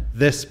regret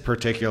this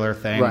particular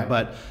thing, Right.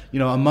 but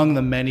among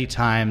the many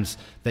times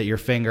that your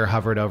finger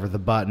hovered over the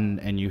button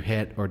and you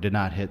hit or did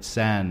not hit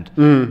send,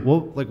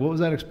 what was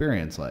that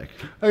experience like?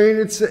 I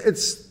mean,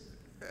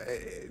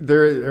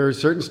 there are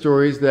certain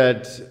stories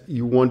that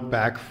you want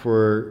back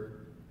for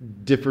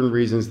different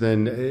reasons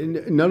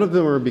than none of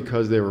them are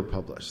because they were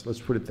published. Let's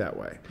put it that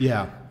way.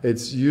 Yeah.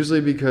 It's usually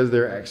because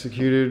they're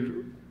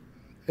executed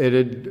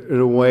in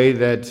a way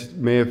that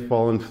may have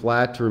fallen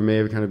flat or may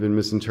have kind of been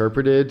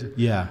misinterpreted.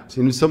 Yeah.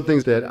 And some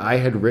things that I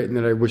had written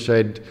that I wish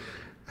I'd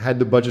had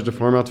the budget to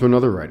farm out to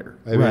another writer.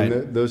 I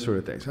mean, those sort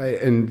of things.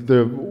 And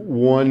the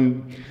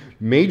one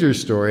major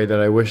story that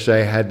I wish I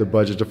had the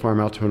budget to farm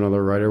out to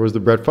another writer was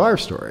the Brett Favre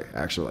story,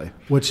 actually.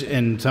 Which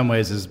in some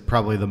ways is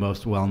probably the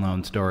most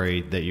well-known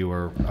story that you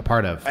were a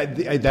part of.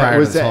 That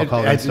was Hulk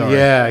Hogan story.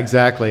 Yeah,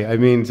 exactly. I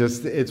mean,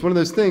 it's one of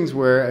those things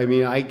where, I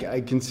mean, I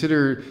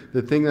consider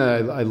the thing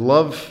that I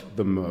love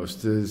the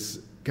most is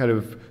kind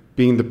of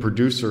being the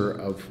producer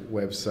of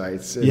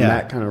websites and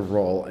that kind of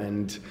role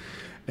and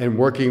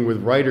working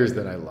with writers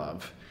that I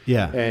love.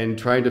 Yeah. And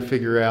trying to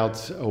figure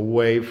out a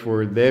way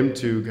for them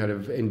to kind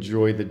of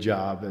enjoy the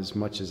job as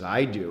much as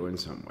I do in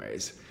some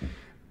ways.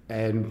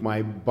 And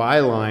my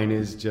byline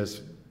is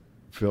just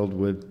filled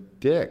with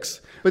dicks.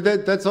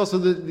 But that's also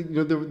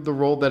the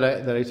role that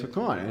I took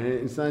on. And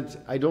it's not,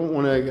 I don't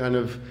want to kind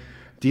of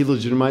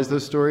delegitimize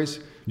those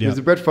stories. Because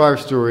the Brett Favre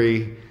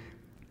story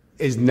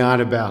is not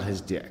about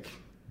his dick.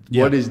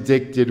 Yeah. What his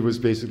dick did was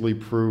basically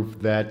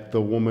prove that the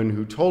woman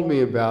who told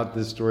me about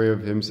this story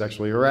of him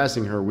sexually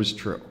harassing her was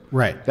true.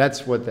 Right.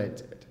 That's what that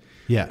did.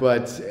 Yeah.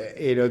 But,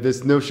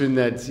 this notion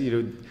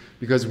that,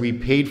 because we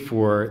paid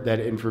for that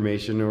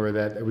information or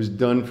that it was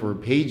done for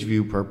page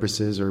view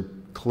purposes or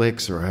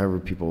clicks or however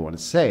people want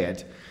to say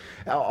it,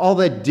 all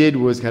that did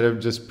was kind of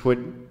just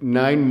put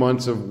 9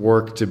 months of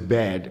work to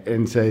bed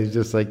and say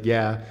just like,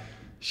 yeah,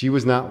 she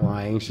was not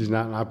lying. She's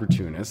not an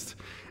opportunist.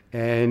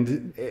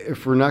 And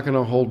if we're not going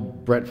to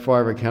hold Brett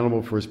Favre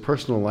accountable for his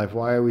personal life,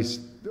 why are we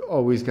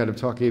always kind of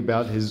talking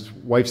about his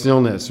wife's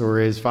illness or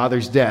his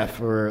father's death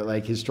or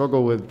like his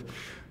struggle with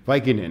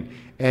Vicodin?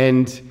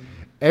 And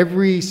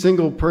every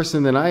single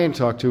person that I had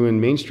talked to in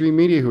mainstream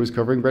media who was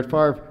covering Brett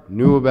Favre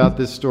knew about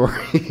this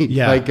story.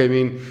 Yeah.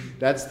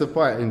 That's the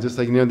part. And just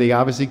they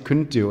obviously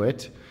couldn't do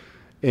it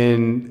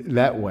in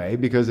that way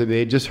because they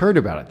had just heard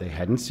about it. They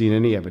hadn't seen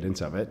any evidence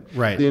of it.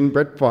 Right. And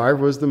Brett Favre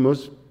was the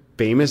most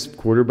famous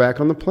quarterback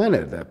on the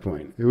planet at that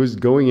point. It was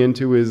going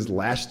into his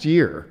last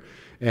year.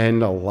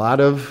 And a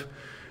lot of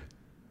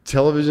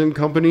television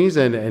companies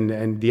and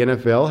the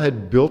NFL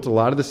had built a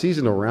lot of the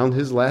season around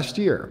his last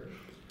year.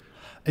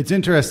 It's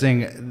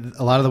interesting.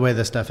 A lot of the way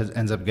this stuff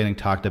ends up getting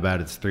talked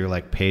about is through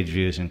like page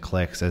views and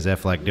clicks, as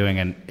if like doing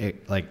an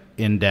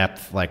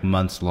in-depth, like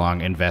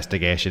months-long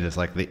investigation is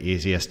like the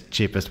easiest,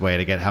 cheapest way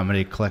to get how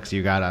many clicks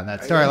you got on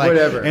that story. Like,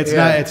 whatever.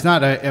 It's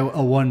not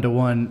a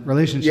one-to-one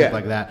relationship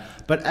like that.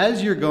 But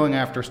as you're going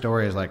after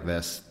stories like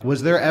this,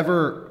 was there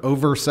ever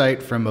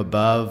oversight from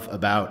above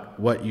about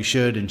what you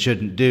should and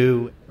shouldn't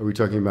do? Are we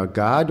talking about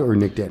God or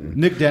Nick Denton?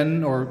 Nick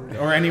Denton or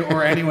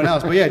anyone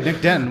else? But yeah,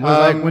 Nick Denton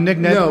was like when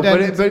Nick Denton. No,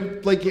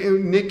 but like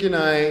Nick and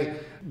I,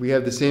 we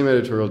have the same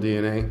editorial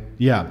DNA.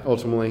 Yeah,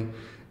 ultimately,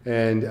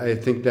 and I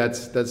think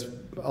that's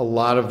a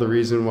lot of the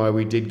reason why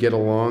we did get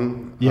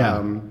along.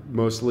 Yeah,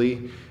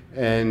 mostly,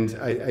 and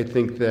I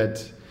think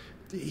that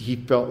he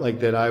felt like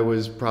that I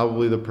was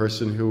probably the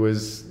person who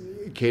was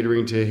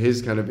catering to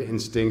his kind of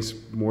instincts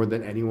more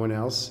than anyone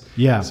else.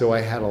 Yeah. So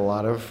I had a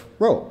lot of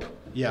rope.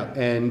 Yeah.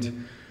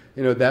 And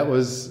that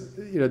was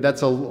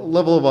that's a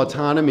level of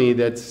autonomy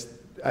that's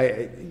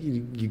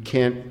you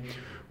can't.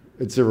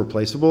 It's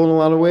irreplaceable in a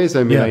lot of ways.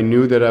 I mean, I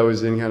knew that I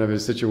was in kind of a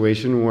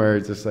situation where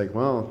it's just like,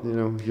 well,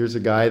 here's a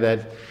guy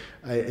that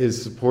is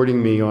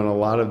supporting me on a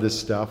lot of this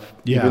stuff,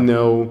 even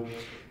though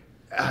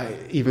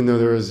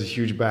there was a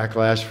huge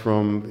backlash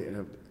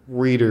from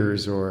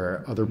readers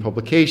or other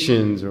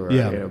publications or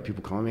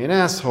people calling me an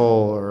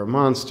asshole or a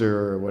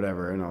monster or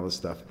whatever and all this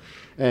stuff.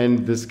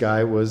 And this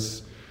guy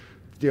was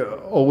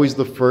always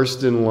the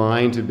first in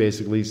line to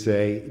basically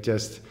say,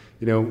 just,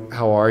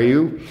 how are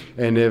you?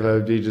 And if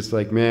I'd be just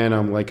like, man,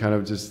 I'm like kind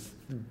of just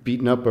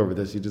beaten up over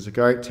this, he'd just like,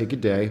 all right, take a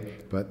day,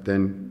 but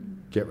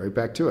then get right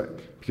back to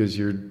it. Because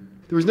there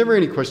was never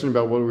any question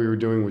about what we were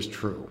doing was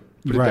true.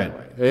 Put it that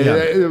way.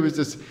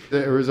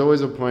 It was always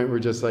a point where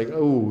just like,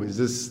 oh, is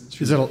this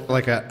true? Is it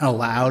like an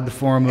allowed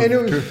form of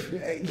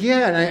truth?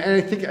 Yeah,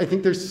 and I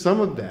think there's some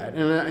of that,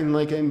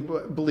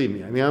 and believe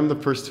me, I mean, I'm the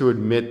first to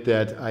admit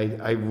that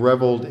I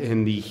reveled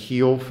in the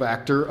heel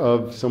factor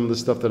of some of the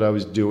stuff that I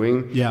was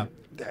doing. Yeah,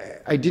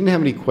 I didn't have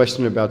any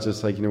question about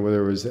just like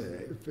whether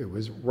it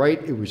was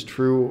right, it was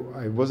true.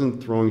 I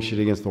wasn't throwing shit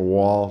against the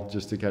wall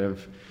just to kind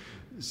of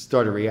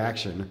start a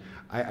reaction.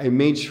 I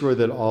made sure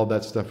that all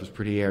that stuff was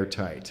pretty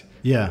airtight.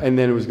 Yeah. And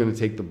then it was going to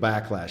take the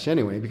backlash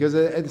anyway, because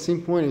at the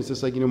same point, it's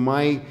just like,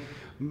 my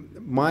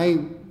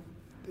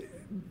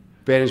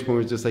vantage point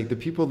was just like the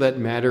people that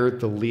matter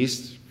the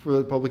least for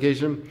the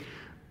publication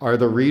are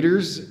the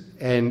readers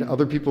and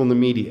other people in the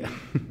media.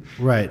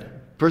 Right.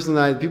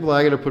 The people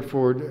I got to put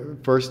forward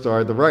first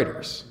are the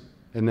writers,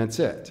 and that's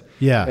it.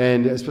 Yeah.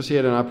 And especially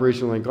at an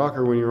operation like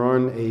Gawker, when you're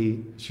on a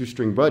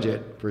shoestring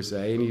budget, per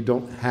se, and you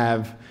don't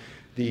have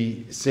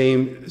the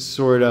same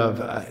sort of,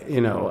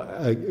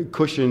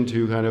 cushion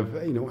to kind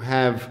of,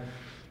 have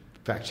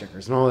fact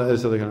checkers and all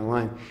that other kind of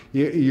line.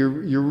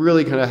 You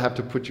really kind of have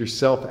to put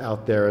yourself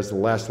out there as the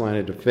last line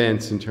of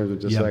defense in terms of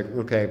just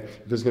okay,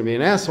 if there's going to be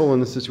an asshole in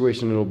this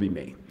situation, it'll be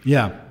me.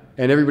 Yeah.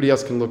 And everybody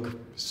else can look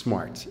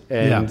smart.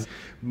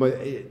 But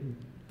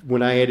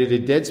when I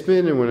edited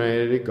Deadspin and when I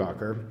edited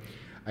Gawker,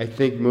 I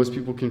think most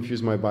people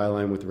confuse my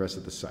byline with the rest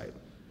of the site.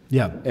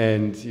 Yeah.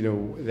 And,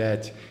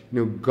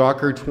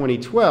 Gawker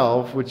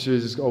 2012, which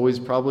is always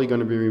probably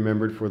going to be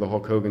remembered for the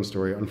Hulk Hogan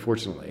story,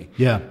 unfortunately.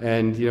 Yeah.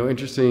 And,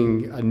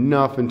 interesting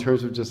enough in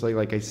terms of just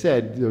like I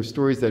said, those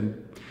stories that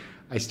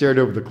I stared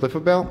over the cliff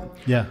about.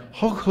 Yeah.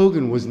 Hulk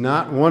Hogan was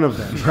not one of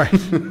them. Right.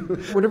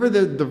 Whatever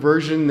the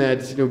version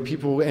that,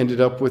 people ended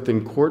up with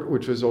in court,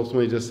 which was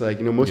ultimately just like,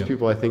 most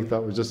people I think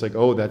thought was just like,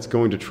 oh, that's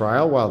going to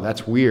trial? Wow,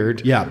 that's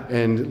weird. Yeah.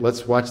 And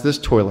let's watch this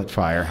toilet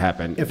fire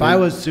happen. If I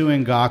was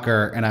suing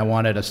Gawker and I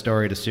wanted a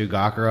story to sue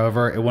Gawker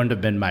over, it wouldn't have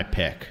been my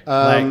pick.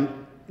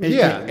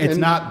 It's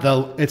not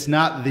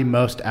the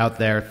most out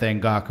there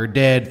thing Gawker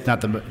did.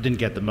 It's didn't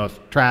get the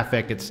most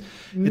traffic. It's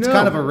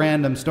kind of a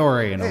random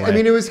story in a way. I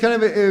mean, it was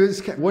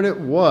what it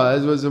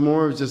was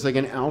more of just like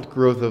an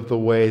outgrowth of the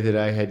way that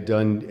I had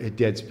done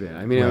Deadspin.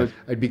 I mean, right.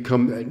 I'd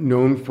become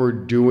known for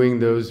doing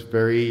those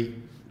very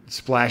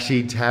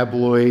splashy,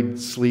 tabloid,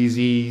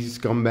 sleazy,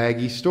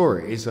 scumbaggy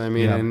stories. I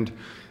mean, and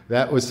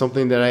that was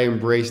something that I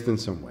embraced in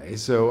some way.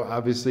 So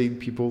obviously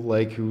people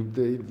like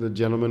the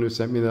gentleman who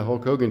sent me the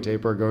Hulk Hogan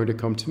tape are going to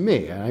come to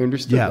me. And I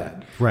understood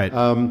that. Right.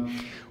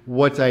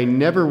 What I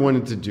never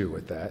wanted to do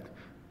with that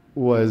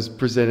was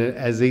present it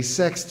as a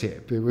sex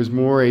tape. It was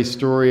more a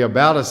story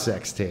about a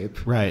sex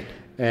tape. Right.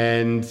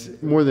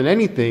 And more than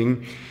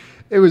anything,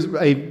 it was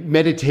a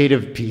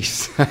meditative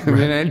piece. I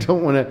mean, I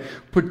don't want to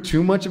put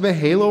too much of a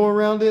halo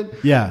around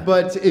it. Yeah.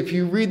 But if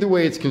you read the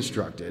way it's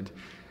constructed,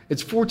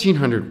 it's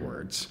 1,400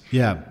 words.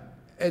 Yeah.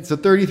 It's a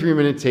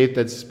 33-minute tape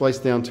that's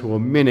spliced down to a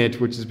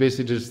minute, which is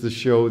basically just to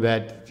show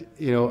that,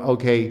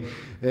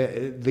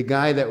 the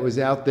guy that was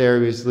out there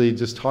basically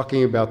just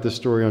talking about this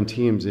story on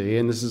TMZ,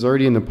 and this is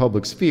already in the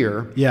public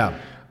sphere. Yeah.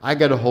 I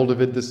got a hold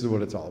of it. This is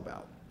what it's all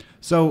about.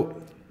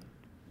 So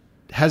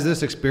has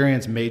this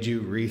experience made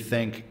you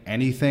rethink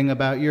anything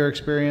about your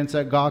experience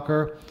at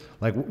Gawker?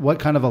 Like, what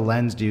kind of a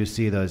lens do you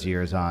see those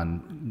years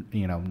on,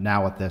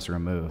 now with this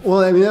removed? Well,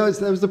 I mean, that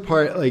was the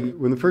part, like,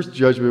 when the first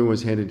judgment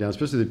was handed down,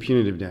 especially the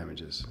punitive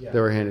damages that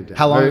were handed down.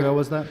 How long ago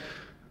was that?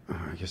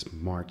 I guess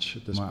March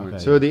at this point. Okay,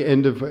 so the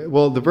end of,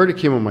 the verdict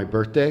came on my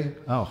birthday.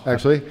 Oh,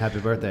 actually. Happy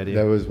birthday to you.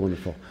 That was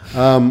wonderful.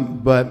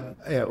 But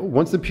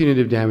once the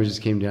punitive damages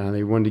came down,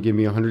 they wanted to give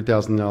me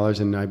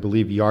 $100,000 and I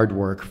believe yard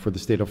work for the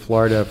state of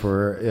Florida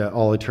for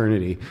all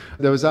eternity.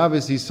 That was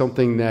obviously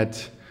something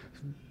that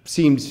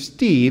seemed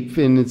steep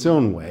in its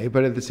own way,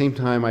 but at the same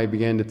time, I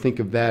began to think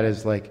of that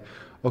as like,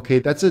 okay,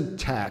 that's a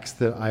tax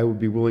that I would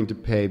be willing to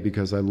pay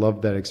because I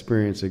loved that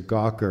experience at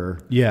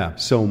Gawker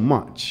so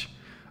much.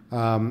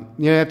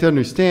 You have to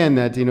understand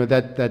that,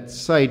 that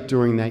site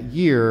during that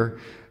year,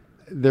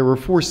 there were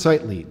 4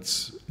 site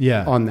leads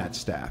on that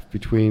staff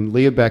between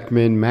Leah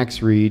Beckman,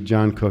 Max Reed,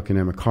 John Cook, and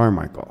Emma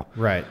Carmichael.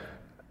 Right.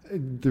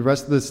 The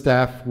rest of the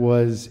staff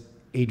was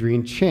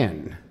Adrian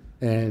Chen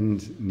and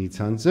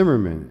Nitzan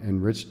Zimmerman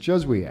and Rich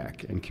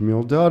Juzwiak and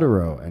Camille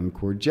Dodaro and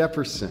Cord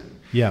Jefferson.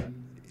 Yeah.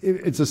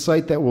 It's a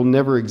site that will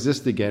never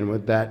exist again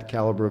with that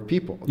caliber of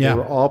people. Yeah. They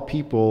were all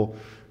people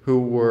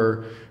who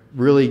were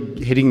really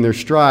hitting their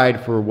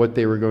stride for what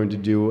they were going to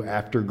do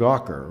after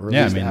Gawker, or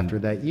at least after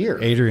that year.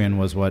 Adrian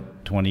was,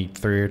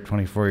 23 or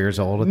 24 years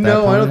old at that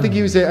point? No, I don't think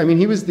he was there. I mean,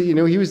 he was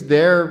he was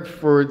there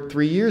for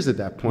 3 years at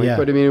that point. Yeah.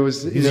 But I mean, it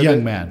was he's a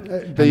young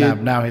man.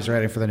 Now he's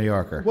writing for the New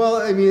Yorker. Well,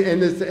 I mean,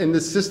 and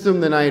the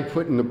system that I had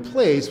put into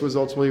place was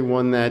ultimately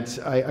one that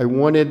I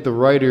wanted the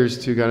writers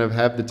to kind of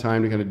have the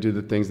time to kind of do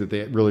the things that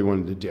they really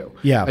wanted to do.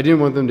 Yeah. I didn't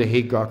want them to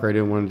hate Gawker. I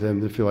didn't want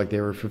them to feel like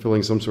they were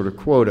fulfilling some sort of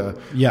quota.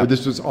 Yeah. But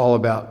this was all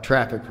about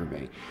traffic for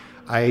me.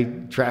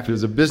 Traffic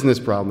was a business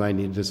problem I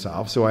needed to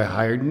solve, so I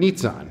hired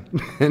Nitzan.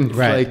 And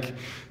like,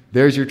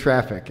 there's your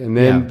traffic. And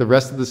then the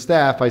rest of the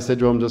staff, I said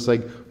to them just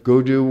like,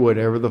 go do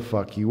whatever the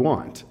fuck you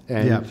want.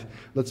 And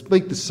let's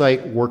make the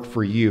site work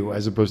for you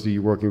as opposed to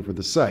you working for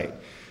the site.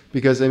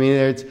 Because, I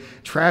mean,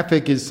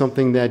 traffic is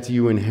something that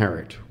you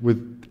inherit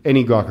with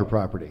any Gawker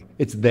property.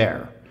 It's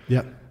there.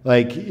 Yeah.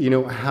 Like,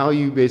 how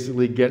you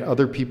basically get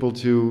other people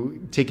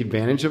to take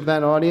advantage of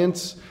that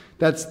audience,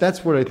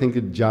 that's what I think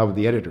the job of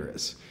the editor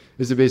is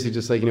to basically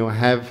just like,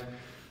 have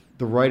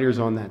the writers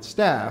on that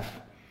staff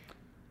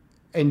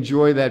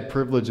enjoy that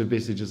privilege of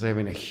basically just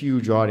having a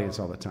huge audience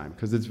all the time.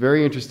 Because it's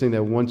very interesting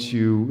that once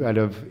you kind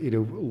of,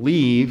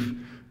 leave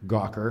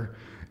Gawker,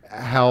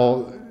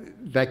 how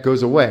that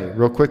goes away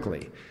real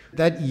quickly.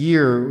 That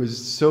year was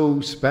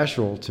so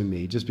special to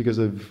me just because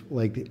of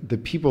like the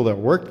people that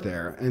worked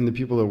there and the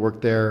people that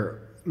worked there,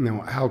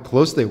 how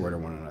close they were to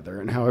one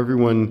another and how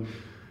everyone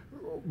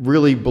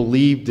really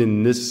believed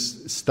in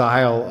this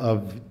style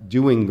of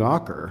doing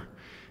Gawker,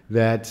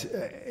 that,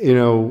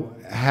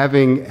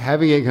 having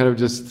it kind of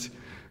just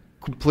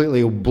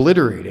completely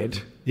obliterated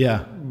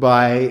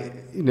by,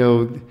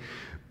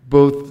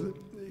 both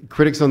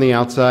critics on the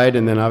outside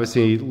and then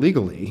obviously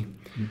legally.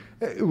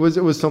 It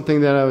was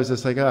something that I was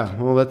just like,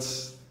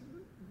 that's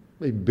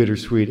a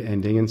bittersweet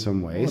ending in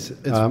some ways.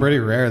 Well, it's pretty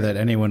rare that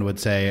anyone would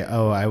say,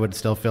 I would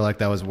still feel like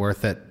that was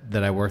worth it,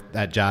 that I worked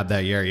that job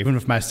that year, even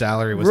if my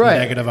salary was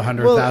negative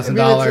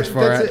 $100,000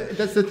 for it.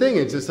 That's the thing.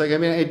 It's just like,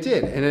 I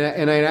did.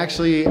 And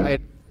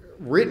I'd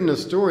written a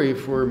story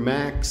for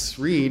Max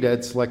Reed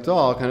at Select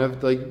All, kind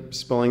of like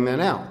spelling that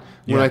out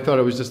when I thought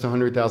it was just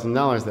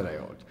 $100,000 that I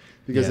owed.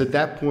 Because at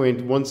that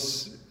point,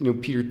 once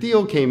Peter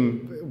Thiel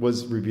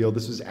was revealed,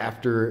 this was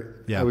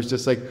after, I was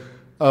just like,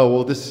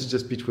 this is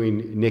just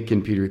between Nick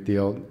and Peter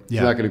Thiel. He's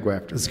not going to go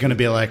after It's going to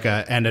be like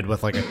ended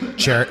with like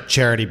a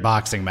charity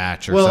boxing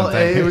match or something.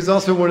 Well, it was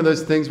also one of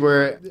those things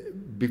where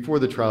before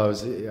the trial,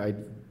 I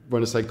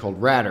run a site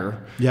called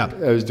Radar.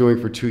 I was doing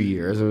for 2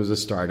 years. It was a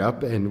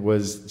startup and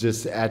was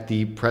just at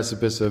the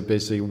precipice of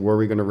basically, were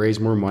we going to raise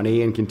more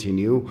money and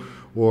continue,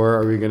 or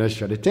are we going to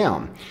shut it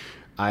down?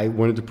 I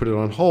wanted to put it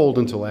on hold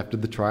until after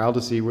the trial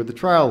to see where the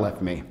trial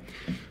left me.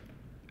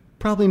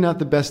 Probably not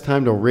the best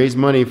time to raise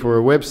money for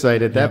a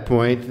website at that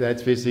point.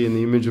 That's basically in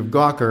the image of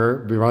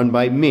Gawker, run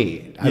by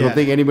me. I don't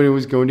think anybody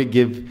was going to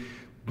give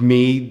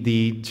me,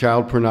 the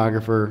child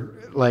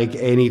pornographer, like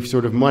any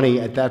sort of money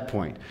at that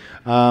point.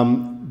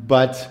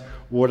 But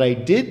what I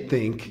did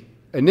think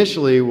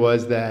initially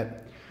was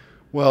that,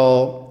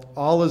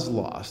 all is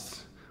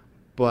lost,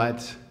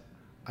 but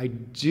I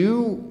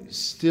do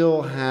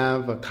still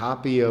have a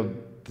copy of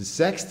the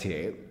sex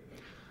tape,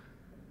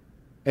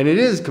 and it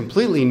is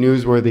completely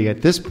newsworthy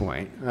at this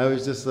point. I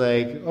was just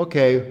like,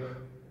 okay,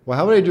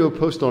 how would I do a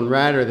post on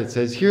Radar that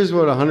says, here's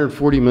what a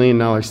 $140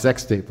 million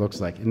sex tape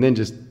looks like, and then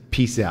just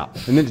peace out,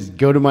 and then just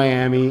go to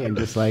Miami and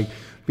just like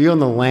be on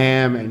the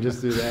lam and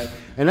just do that.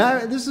 And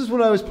this is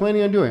what I was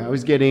planning on doing. I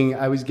was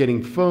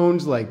getting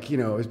phones, like,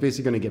 I was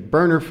basically going to get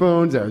burner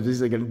phones. I was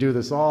basically going to do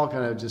this all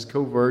kind of just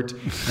covert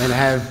and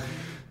have,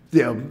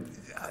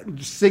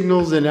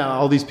 signals and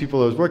all these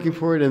people I was working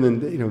for it. And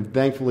then,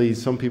 thankfully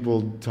some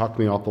people talked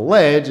me off the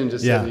ledge and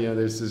just said,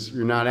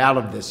 you're not out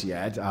of this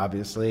yet,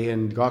 obviously,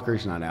 and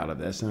Gawker's not out of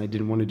this. And I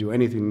didn't want to do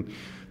anything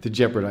to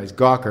jeopardize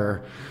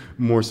Gawker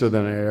more so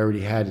than I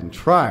already had in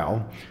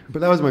trial.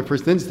 But that was my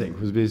first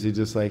instinct, was basically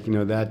just like,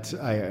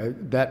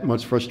 that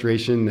much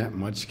frustration, that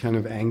much kind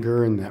of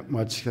anger, and that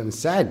much kind of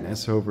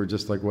sadness over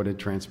just like what had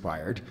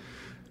transpired.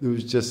 It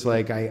was just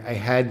like I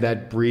had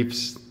that brief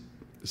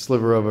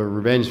sliver of a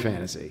revenge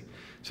fantasy,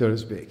 so to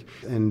speak.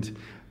 And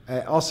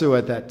I also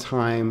at that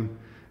time,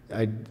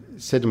 I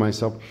said to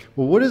myself,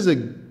 what is a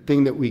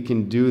thing that we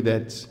can do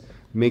that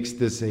makes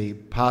this a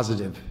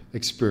positive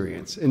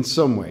experience in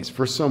some ways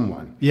for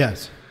someone?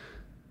 Yes.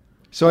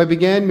 So I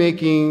began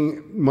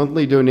making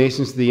monthly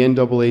donations to the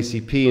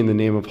NAACP in the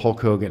name of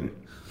Hulk Hogan.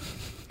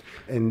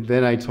 And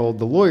then I told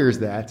the lawyers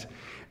that,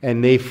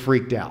 and they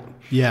freaked out.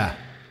 Yeah.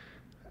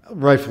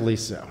 Rightfully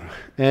so.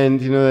 And,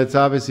 that's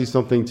obviously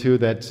something too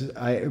that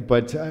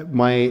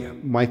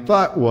my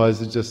thought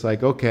was just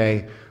like,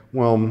 okay,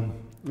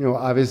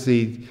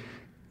 obviously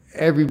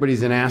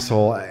everybody's an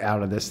asshole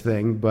out of this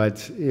thing,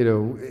 but,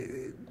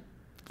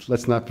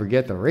 let's not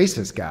forget the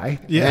racist guy.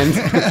 Yeah. And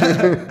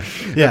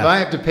if I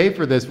have to pay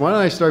for this, why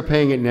don't I start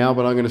paying it now,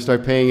 but I'm going to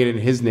start paying it in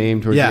his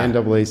name towards the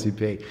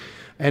NAACP.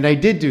 And I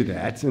did do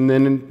that, and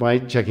then my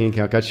checking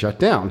account got shut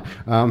down.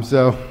 But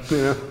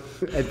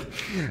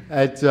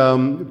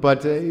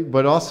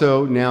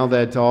also now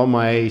that all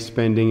my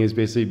spending is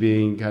basically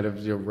being kind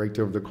of raked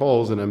over the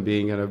coals, and I'm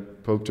being kind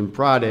of poked and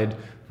prodded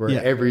for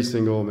every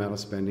single amount of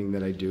spending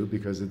that I do,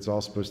 because it's all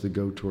supposed to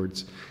go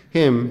towards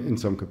him in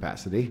some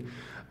capacity.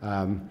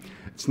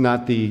 It's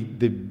not the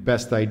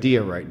best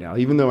idea right now,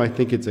 even though I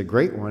think it's a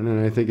great one,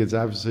 and I think it's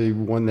obviously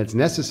one that's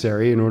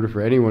necessary in order for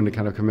anyone to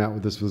kind of come out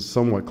with this with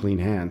somewhat clean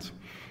hands.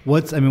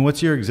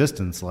 What's your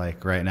existence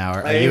like right now?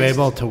 Are you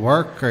able to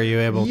work? Are you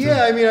able to?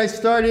 Yeah, I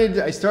started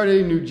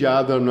a new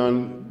job that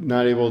I'm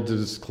not able to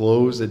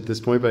disclose at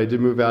this point, but I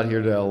did move out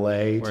here to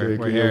LA.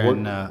 We're here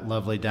in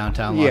lovely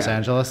downtown Los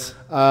Angeles.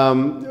 I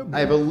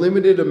have a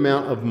limited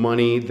amount of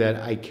money that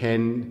I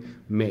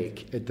can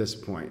make at this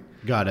point.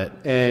 Got it.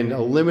 And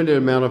a limited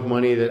amount of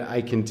money that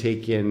I can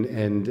take in,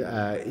 and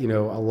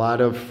a lot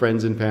of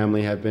friends and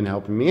family have been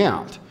helping me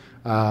out.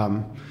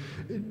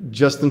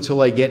 Just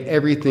until I get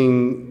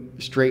everything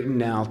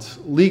straightened out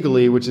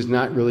legally, which is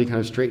not really kind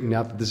of straightened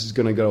out that this is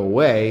going to go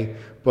away,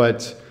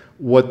 but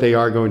what they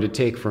are going to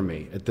take from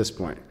me at this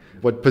point,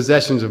 what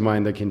possessions of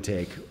mine they can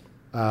take.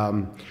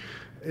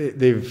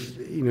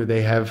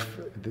 They have,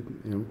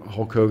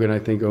 Hulk Hogan, I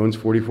think, owns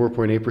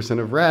 44.8%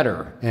 of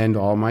Radar and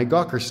all my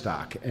Gawker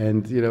stock,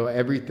 and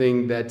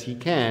everything that he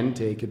can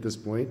take at this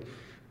point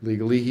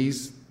legally,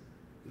 he's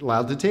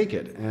allowed to take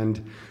it.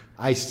 And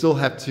I still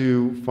have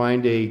to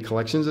find a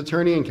collections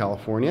attorney in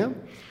California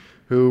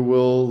who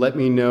will let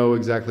me know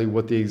exactly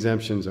what the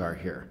exemptions are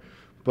here.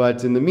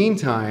 But in the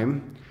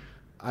meantime,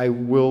 I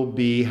will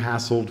be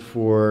hassled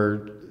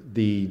for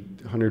the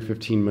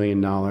 $115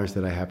 million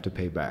that I have to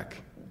pay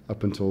back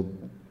up until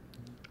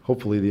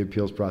hopefully the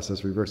appeals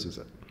process reverses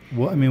it.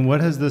 Well, I mean,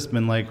 what has this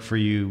been like for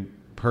you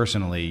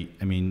personally?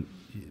 I mean,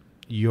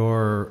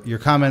 your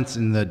comments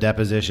in the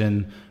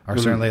deposition are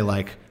certainly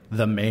like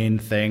the main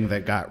thing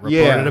that got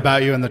reported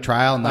about you in the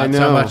trial, not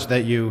so much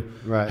that you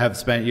have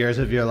spent years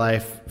of your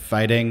life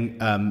fighting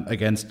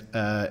against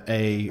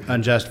a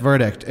unjust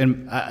verdict.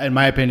 In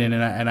my opinion,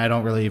 and I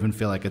don't really even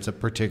feel like it's a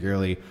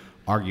particularly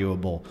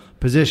arguable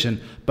position.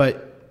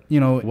 But, you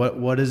know,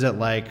 what is it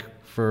like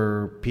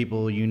for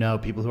people,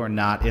 people who are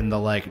not in the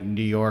like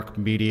New York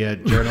media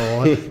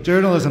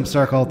journalism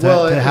circle to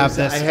have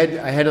this?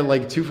 I had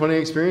like two funny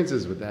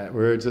experiences with that,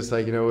 where it's just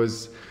like, it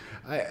was.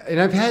 And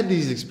I've had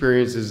these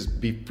experiences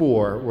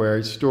before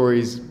where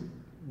stories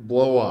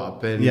blow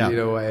up and,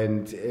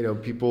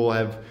 people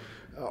have,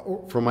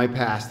 from my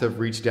past, have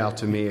reached out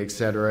to me, et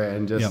cetera,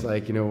 and just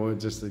like,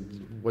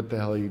 what the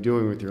hell are you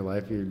doing with your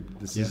life?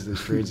 This is a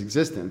strange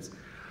existence.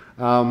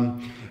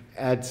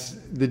 At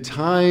the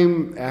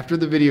time after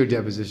the video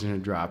deposition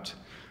had dropped,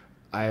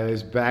 I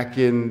was back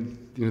in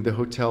the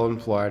hotel in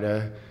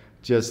Florida,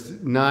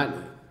 just not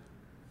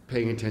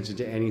paying attention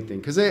to anything.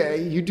 Because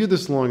you do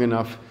this long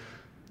enough,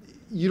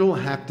 you don't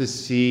have to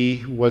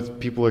see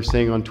what people are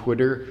saying on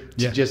Twitter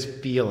to just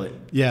feel it.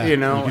 Yeah.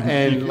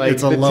 Like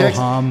it's a low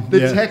hum.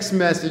 The text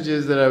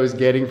messages that I was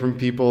getting from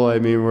people,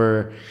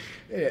 were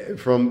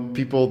from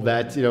people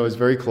that, I was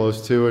very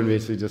close to, and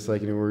basically just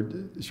like, were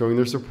showing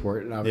their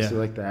support and obviously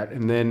like that.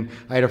 And then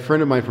I had a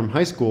friend of mine from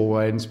high school who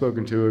I hadn't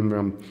spoken to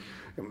in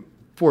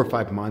 4 or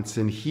 5 months,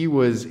 and he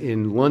was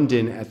in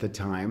London at the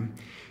time,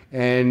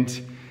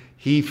 and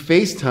he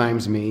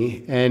FaceTimes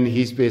me, and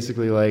he's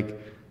basically like,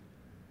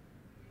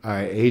 all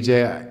right,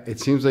 AJ, it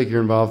seems like you're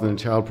involved in a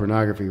child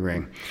pornography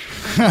ring.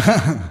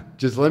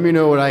 Just let me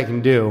know what I can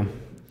do.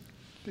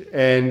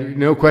 And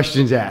no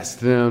questions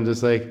asked. And I'm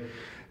just like,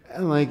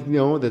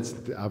 no,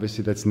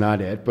 that's not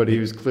it. But he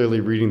was clearly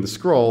reading the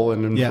scroll,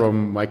 and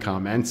from my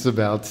comments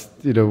about,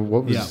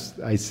 what was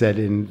I said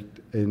in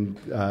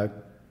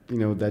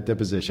that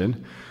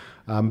deposition.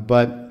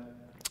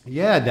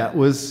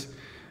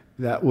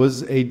 That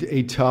was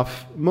a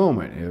tough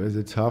moment. It was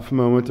a tough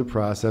moment to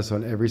process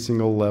on every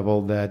single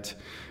level that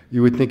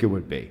you would think it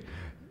would be.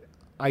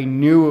 I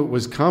knew it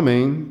was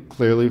coming,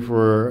 clearly,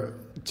 for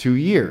 2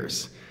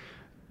 years.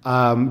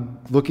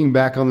 Looking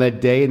back on that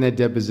day and that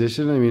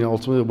deposition,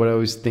 ultimately what I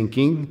was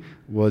thinking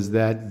was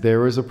that there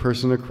was a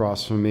person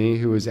across from me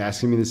who was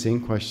asking me the same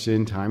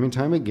question time and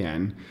time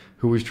again,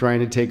 who was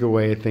trying to take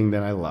away a thing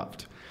that I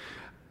loved.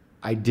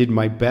 I did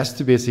my best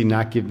to basically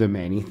not give them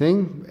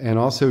anything, and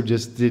also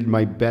just did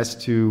my best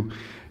to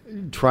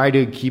try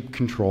to keep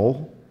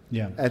control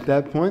at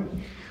that point.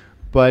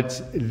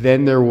 But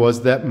then there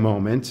was that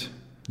moment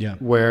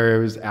where it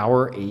was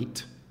hour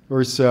 8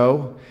 or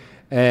so,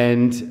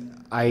 and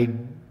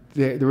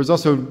there was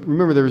also,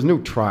 remember, there was no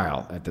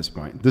trial at this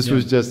point. This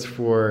was just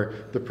for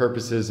the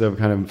purposes of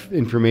kind of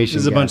information.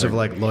 There's a bunch of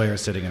like lawyers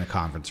sitting in a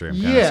conference room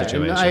kind of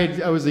situation.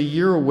 And I was a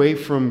year away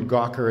from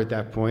Gawker at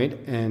that point,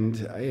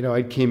 and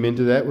I came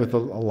into that with a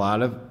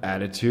lot of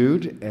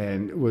attitude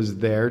and was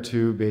there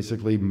to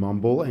basically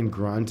mumble and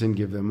grunt and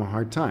give them a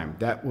hard time.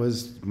 That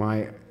was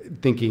my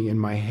thinking in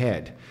my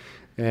head,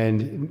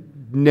 and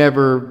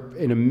never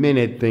in a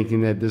minute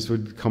thinking that this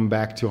would come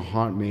back to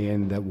haunt me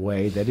in that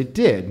way that it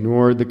did,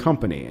 nor the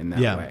company in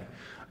that way.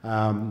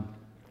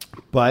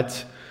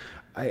 But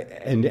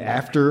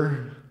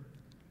after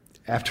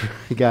I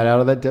got out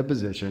of that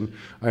deposition,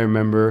 I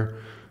remember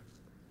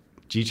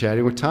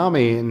chatting with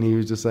Tommy, and he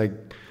was just like,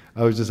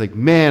 I was just like,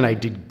 man, I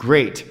did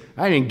great.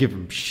 I didn't give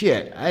him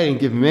shit. I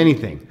didn't give him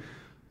anything.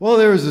 Well,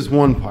 there was this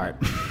one part.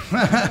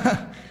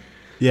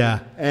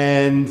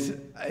 And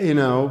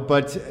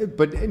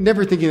but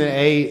never thinking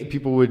that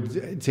people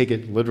would take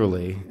it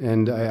literally.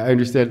 And I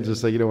understand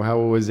just like,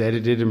 how it was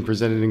edited and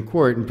presented in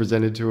court and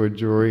presented to a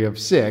jury of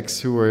 6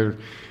 who were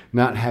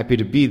not happy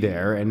to be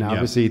there. And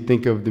obviously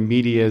think of the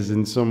media as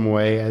in some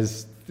way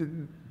as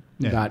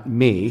not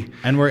me.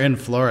 And we're in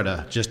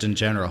Florida just in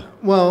general.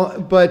 Well,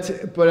 but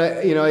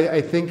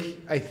I think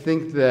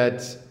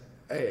that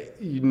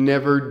you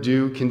never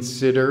do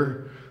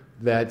consider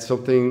that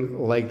something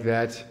like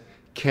that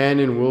can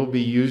and will be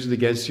used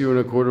against you in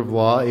a court of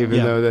law,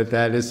 even though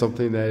that is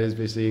something that is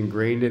basically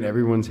ingrained in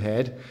everyone's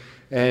head.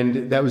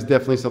 And that was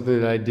definitely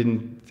something that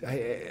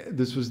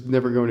this was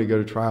never going to go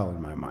to trial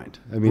in my mind.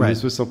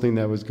 This was something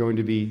that was going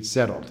to be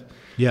settled.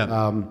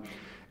 And,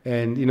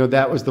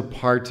 that was the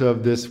part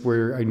of this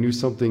where I knew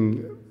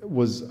something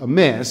was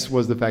amiss,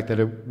 was the fact that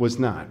it was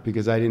not,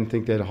 because I didn't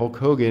think that Hulk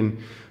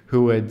Hogan,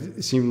 who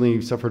had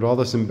seemingly suffered all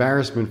this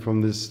embarrassment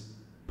from this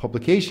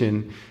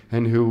publication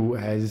and who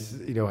has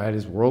had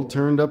his world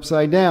turned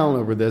upside down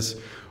over this,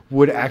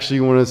 would actually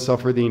want to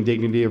suffer the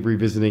indignity of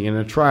revisiting in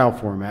a trial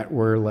format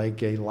where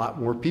like a lot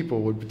more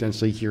people would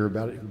potentially hear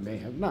about it who may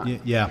have not.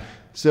 Yeah.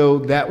 So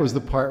that was the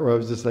part where I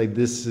was just like,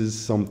 this is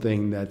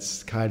something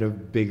that's kind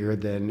of bigger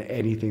than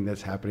anything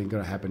that's going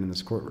to happen in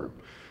this courtroom.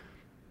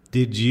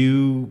 Did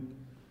you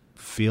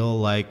feel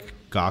like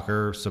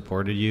Gawker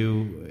supported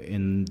you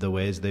in the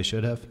ways they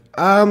should have?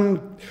 I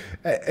mean,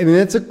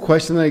 that's a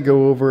question that I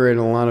go over in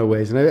a lot of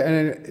ways.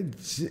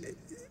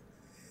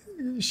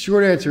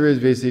 Short answer is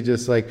basically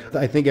just like,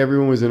 I think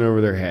everyone was in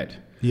over their head.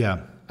 Yeah.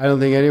 I don't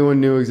think anyone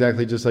knew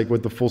exactly just like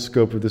what the full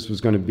scope of this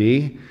was going to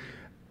be.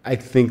 I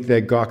think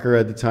that Gawker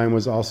at the time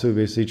was also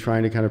basically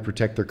trying to kind of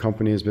protect their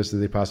company as best as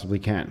they possibly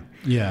can.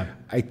 Yeah.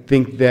 I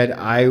think that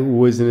I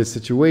was in a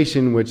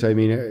situation which, I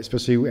mean,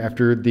 especially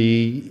after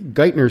the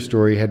Geithner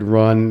story had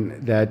run,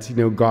 that, you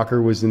know,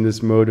 Gawker was in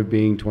this mode of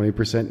being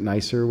 20%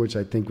 nicer, which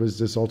I think was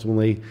just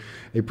ultimately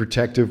a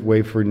protective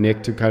way for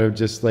Nick to kind of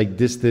just like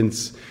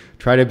distance,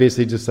 try to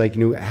basically just like,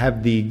 you know,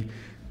 have the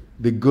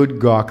good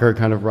Gawker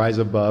kind of rise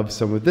above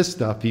some of this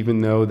stuff,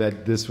 even though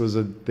that this was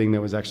a thing that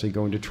was actually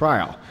going to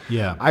trial.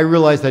 Yeah. I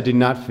realized I did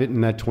not fit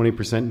in that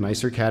 20%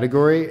 nicer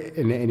category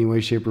in any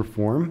way, shape, or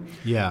form.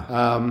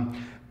 Yeah.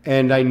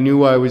 And I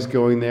knew I was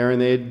going there,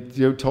 and they had,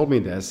 you know, told me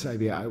this. I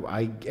mean,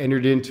 I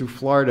entered into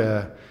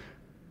Florida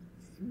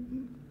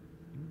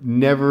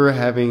never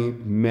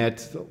having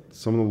met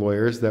some of the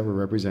lawyers that were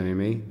representing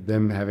me,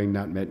 them having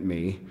not met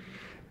me.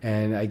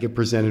 And I get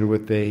presented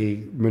with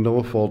a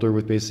manila folder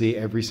with basically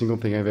every single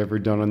thing I've ever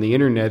done on the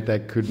internet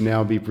that could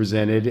now be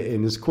presented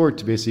in this court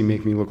to basically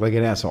make me look like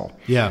an asshole.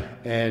 Yeah.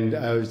 And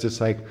I was just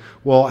like,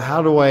 well,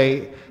 how do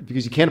I,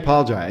 because you can't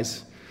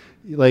apologize.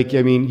 Like,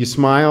 I mean, you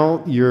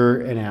smile, you're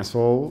an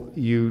asshole.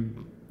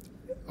 You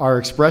are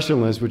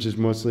expressionless, which is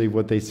mostly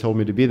what they told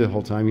me to be the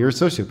whole time. You're a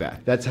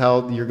sociopath. That's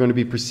how you're going to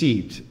be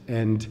perceived.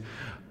 And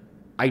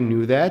I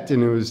knew that.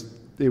 And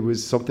it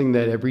was something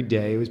that every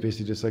day it was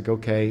basically just like,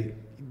 okay,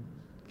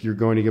 you're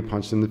going to get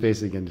punched in the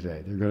face again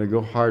today. They're going to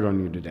go hard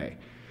on you today.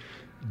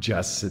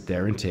 Just sit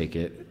there and take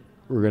it.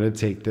 We're going to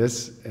take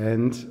this,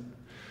 and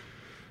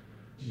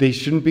they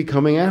shouldn't be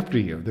coming after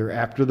you. They're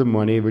after the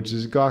money, which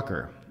is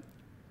Gawker.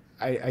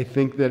 I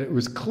think that it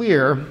was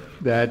clear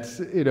that,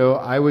 you know,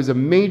 I was a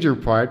major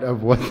part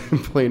of what the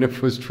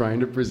plaintiff was trying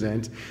to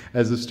present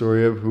as a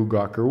story of who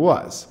Gawker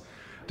was.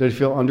 Did I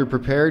feel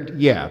underprepared?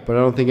 Yeah, but I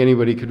don't think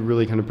anybody could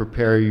really kind of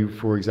prepare you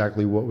for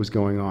exactly what was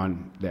going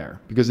on there,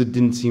 because it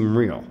didn't seem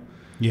real.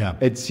 Yeah.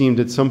 It seemed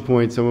at some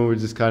point someone would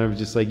just kind of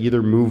just like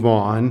either move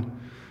on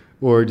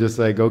or just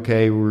like,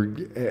 okay,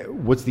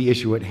 what's the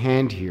issue at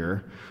hand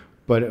here?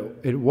 But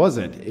it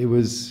wasn't. It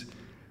was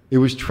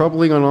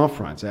troubling on all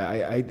fronts.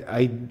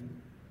 I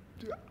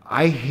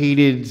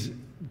hated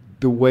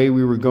the way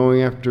we were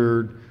going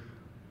after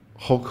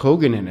Hulk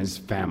Hogan and his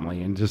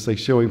family, and just like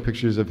showing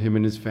pictures of him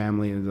and his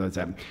family and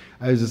that.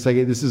 I was just like,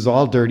 this is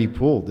all dirty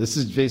pool. This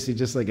is basically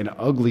just like an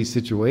ugly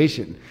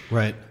situation.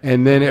 Right.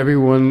 And then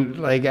everyone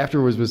like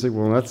afterwards was like,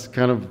 well, that's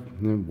kind of,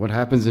 you know, what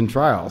happens in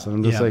trials. And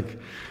I'm just like,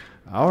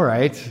 all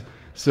right.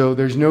 So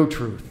there's no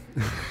truth.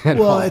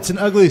 Well, it's an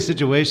ugly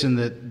situation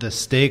that the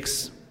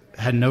stakes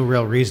had no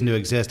real reason to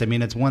exist. I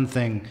mean, it's one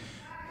thing,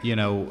 you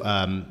know,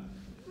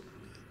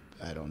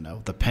 I don't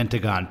know, the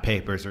Pentagon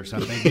Papers or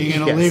something, being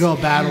in a legal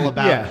battle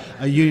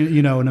about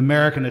you know, an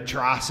American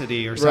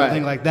atrocity or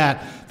something like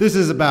that. This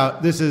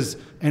is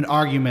an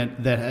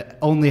argument that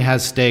only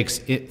has stakes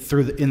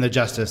in the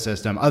justice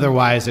system.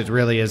 Otherwise, it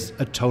really is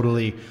a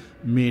totally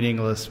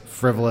meaningless,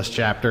 frivolous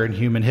chapter in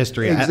human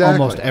history in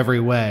almost every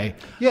way.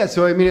 Yeah.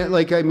 So I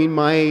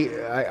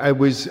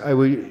was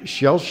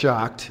shell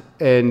shocked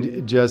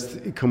and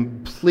just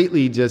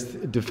completely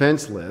just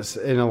defenseless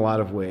in a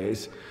lot of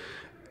ways.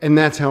 And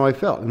that's how I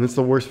felt. And that's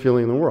the worst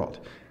feeling in the world.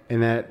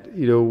 And that,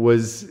 you know,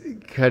 was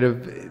kind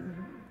of,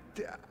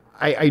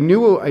 I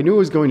knew it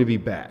was going to be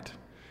bad.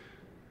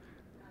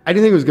 I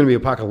didn't think it was going to be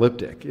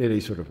apocalyptic in any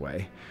sort of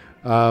way,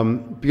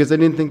 because I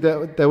didn't think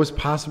that was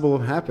possible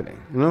of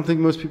happening. And I don't think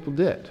most people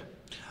did.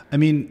 I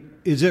mean,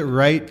 is it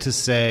right to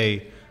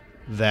say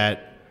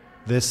that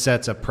this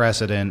sets a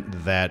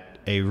precedent that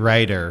a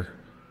writer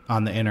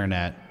on the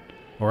internet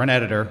or an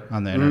editor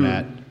on the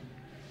internet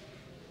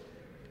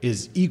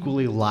is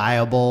equally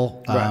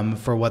liable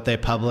for what they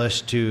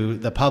publish to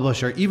the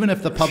publisher, even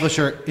if the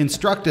publisher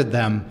instructed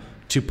them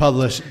to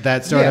publish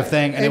that sort of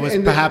thing, and it was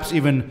perhaps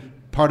even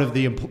part of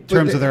the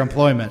terms of their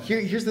employment?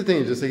 Here's the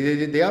thing: just like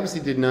they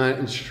obviously did not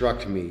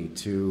instruct me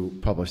to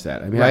publish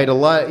that. I mean, I had a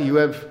lot.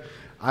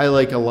 I,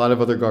 like a lot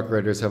of other Gawker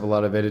writers, have a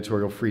lot of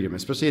editorial freedom,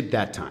 especially at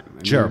that time. I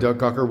mean,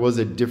 Gawker was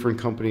a different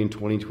company in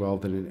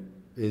 2012 than it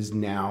is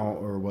now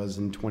or was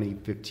in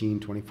 2015,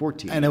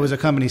 2014. And it was a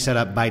company set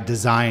up by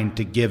design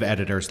to give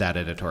editors that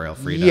editorial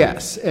freedom.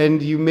 Yes, and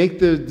you make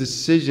the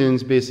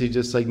decisions basically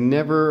just like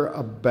never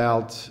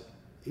about,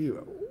 you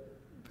know,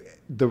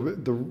 the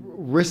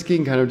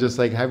risking kind of just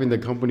like having the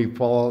company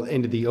fall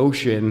into the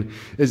ocean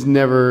is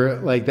never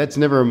like, that's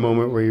never a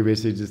moment where you're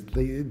basically just,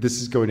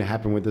 this is going to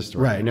happen with this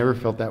story. Right. I never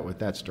felt that with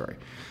that story,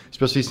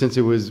 especially since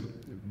it was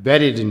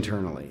vetted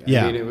internally.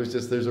 Yeah. I mean, it was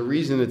just, there's a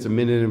reason it's 1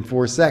 minute and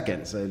 4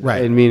 seconds.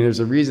 Right. I mean, there's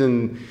a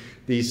reason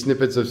these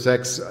snippets of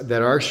sex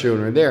that are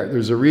shown are there.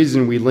 There's a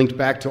reason we linked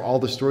back to all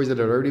the stories that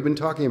had already been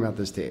talking about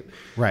this tape.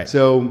 Right.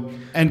 So,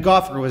 and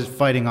Gawker was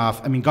fighting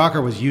off. I mean,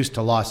 Gawker was used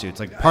to lawsuits.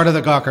 Like part of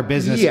the Gawker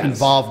business Yes.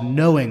 involved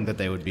knowing that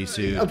they would be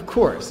sued. of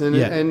course. And,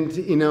 Yeah. and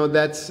you know,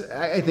 that's,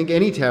 I think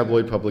any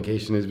tabloid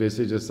publication is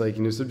basically just like,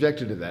 you know,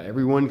 subjected to that.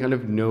 Everyone kind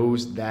of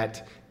knows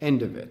that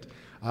end of it.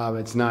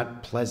 It's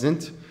not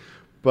pleasant.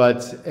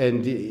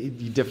 And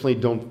you definitely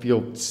don't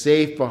feel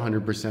safe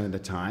 100% of the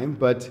time.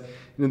 But,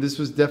 you know, this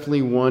was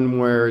definitely one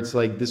where it's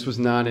like, this was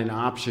not an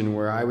option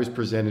where I was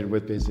presented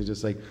with basically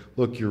just like,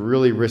 look, you're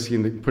really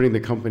putting the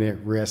company at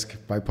risk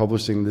by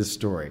publishing this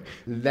story.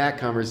 That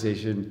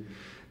conversation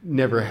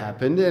never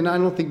happened. And I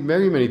don't think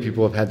very many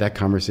people have had that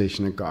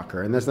conversation at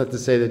Gawker. And that's not to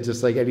say that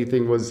just like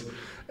anything was,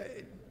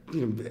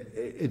 you know,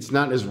 it's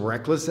not as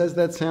reckless as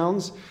that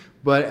sounds.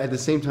 But at the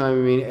same time,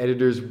 I mean, it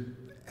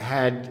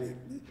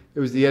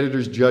was the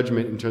editor's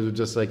judgment in terms of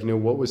just like, you know,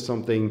 what was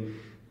something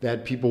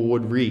that people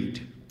would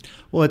read.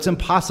 Well, it's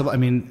impossible. I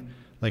mean,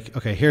 like,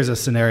 okay, here's a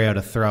scenario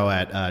to throw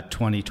at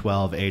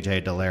 2012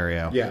 AJ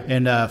Delario. Yeah.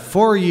 In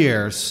 4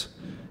 years,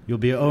 you'll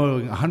be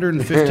owing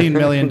 $115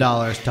 million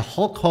to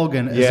Hulk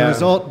Hogan as a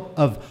result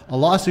of a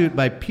lawsuit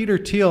by Peter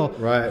Thiel,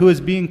 Right. who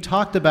is being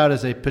talked about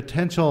as a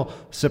potential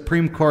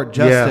Supreme Court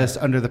justice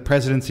under the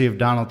presidency of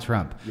Donald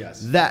Trump.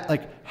 Yes. That,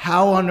 like,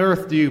 how on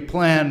earth do you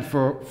plan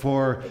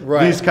for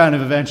Right. these kind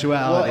of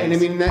eventualities? Well,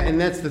 and I mean,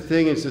 that's the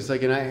thing. It's just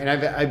like,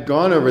 I've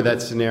gone over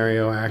that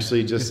scenario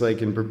actually, just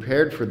like, and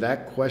prepared for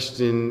that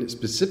question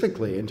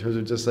specifically in terms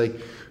of just like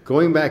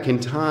going back in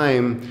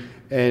time,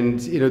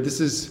 and you know, this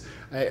is.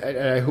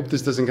 I hope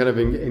this doesn't kind of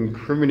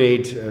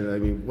incriminate. I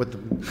mean, what the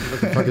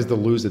fuck is the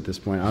lose at this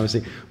point,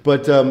 obviously?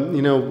 But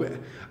you know,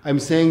 I'm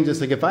saying just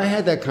like if I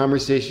had that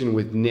conversation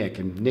with Nick,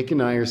 and Nick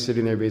and I are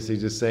sitting there basically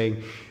just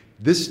saying,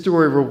 this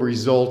story will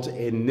result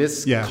in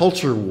this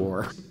culture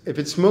war. If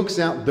it smokes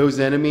out those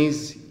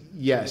enemies,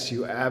 yes,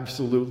 you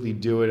absolutely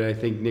do it. I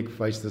think Nick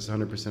fights this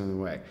 100% of the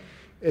way.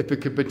 If it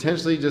could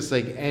potentially just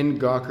like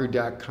end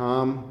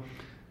Gawker.com,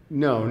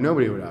 no,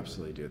 nobody would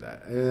absolutely do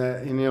that.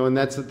 You know, and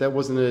that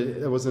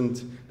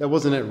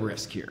wasn't at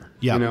risk here.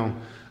 Yeah. You know,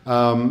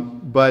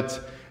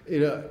 but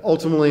you know,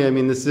 ultimately, I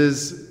mean, this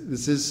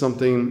is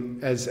something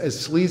as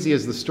sleazy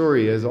as the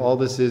story is. All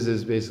this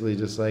is basically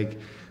just like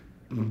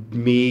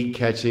me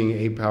catching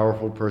a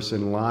powerful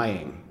person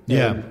lying.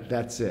 Yeah. And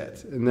that's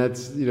it. And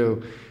that's, you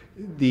know,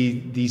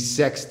 the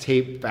sex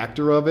tape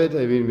factor of it.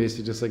 I mean,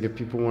 basically just like if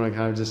people want to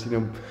kind of just, you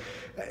know,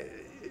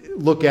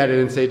 look at it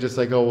and say just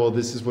like, oh, well,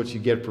 this is what you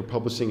get for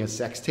publishing a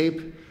sex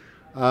tape.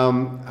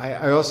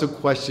 I also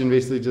question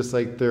basically just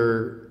like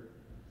their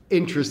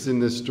interest in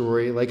this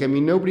story. Like, I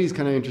mean, nobody's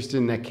kind of interested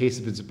in that case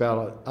if it's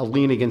about a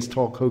lien against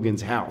Hulk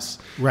Hogan's house.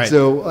 Right.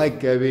 So,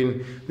 like, I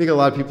mean, I think a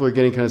lot of people are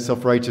getting kind of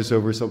self-righteous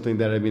over something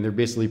that, I mean, they're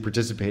basically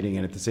participating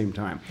in at the same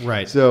time.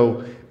 Right.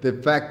 So the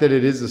fact that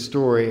it is a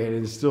story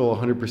and it's still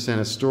 100%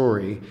 a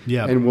story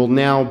and will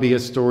now be a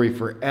story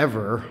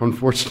forever,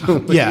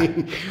 unfortunately,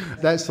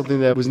 that's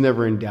something that was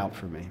never in doubt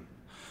for me.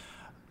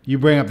 You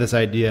bring up this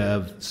idea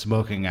of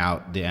smoking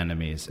out the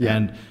enemies. Yeah.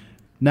 And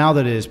now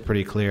that it is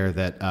pretty clear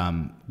that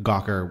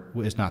Gawker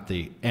is not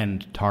the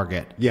end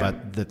target,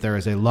 but that there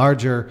is a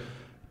larger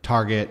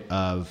target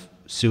of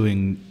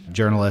suing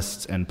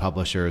journalists and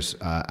publishers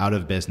out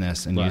of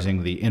business and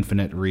using the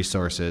infinite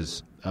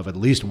resources of at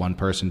least one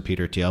person,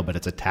 Peter Thiel, but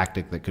it's a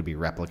tactic that could be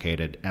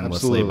replicated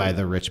endlessly by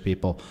the rich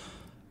people.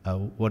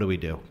 What do we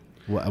do?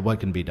 What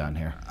can be done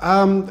here?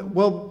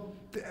 Well,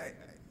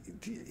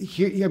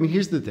 here, I mean,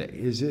 here's the thing: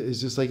 is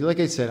just like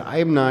I said, I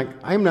am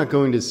not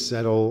going to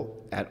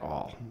settle at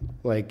all.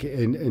 Like,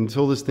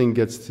 until this thing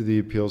gets to the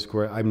appeals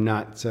court, I'm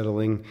not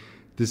settling.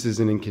 This is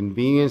an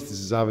inconvenience.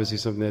 This is obviously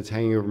something that's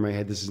hanging over my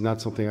head. This is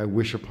not something I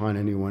wish upon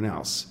anyone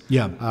else.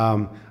 Yeah.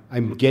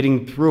 I'm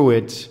getting through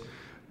it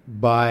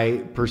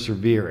by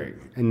persevering,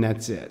 and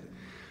that's it.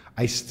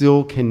 I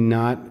still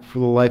cannot, for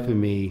the life of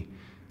me,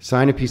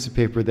 sign a piece of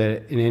paper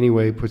that in any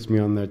way puts me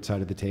on that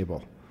side of the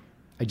table.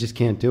 I just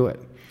can't do it.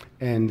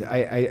 And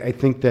I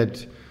think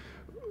that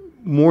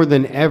more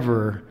than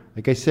ever,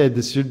 like I said,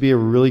 this should be a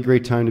really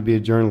great time to be a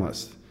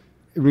journalist.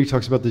 Everybody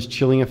talks about this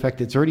chilling effect.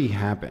 It's already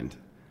happened.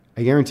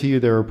 I guarantee you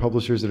there are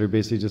publishers that are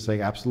basically just like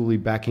absolutely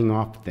backing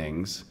off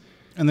things.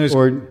 And there's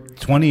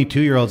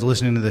 22-year-olds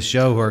listening to the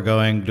show who are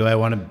going, do I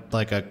want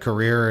like a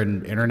career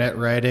in internet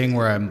writing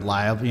where I'm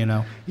live, you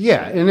know?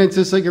 Yeah, and it's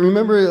just like, I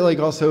remember like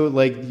also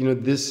like, you know,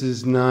 this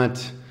is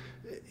not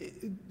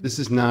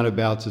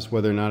about just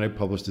whether or not I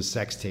published a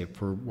sex tape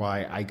for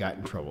why I got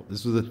in trouble.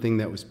 This was a thing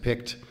that was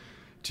picked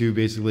to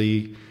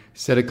basically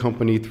set a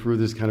company through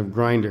this kind of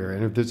grinder.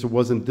 And if this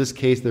wasn't this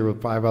case, there were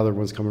 5 other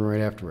ones coming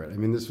right after it. I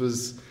mean, this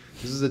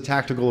is a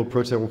tactical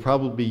approach that will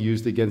probably be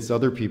used against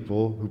other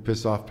people who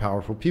piss off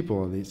powerful people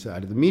on the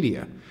side of the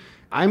media.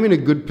 I'm in a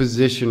good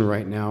position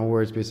right now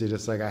where it's basically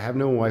just like I have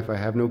no wife, I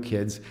have no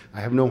kids,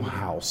 I have no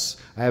house,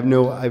 I have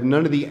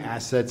none of the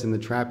assets and the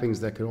trappings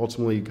that could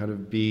ultimately kind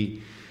of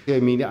be. I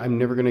mean, I'm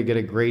never going to get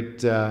a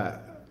great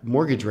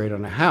mortgage rate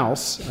on a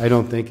house. I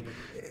don't think,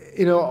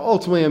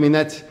 ultimately, I mean,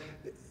 that's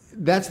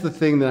the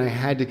thing that I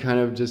had to kind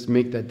of just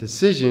make that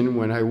decision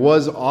when I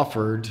was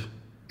offered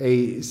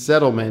a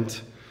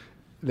settlement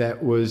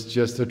that was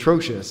just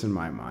atrocious in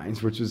my mind,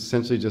 which was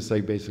essentially just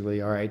like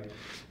basically, all right,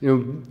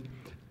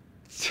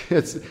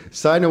 it's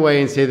sign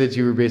away and say that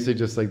you were basically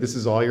just like, this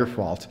is all your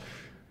fault,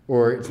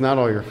 or it's not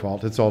all your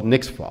fault, it's all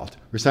Nick's fault.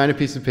 Or sign a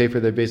piece of paper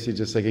that basically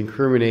just like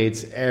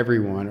incriminates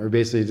everyone, or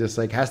basically just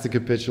like has to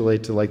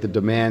capitulate to like the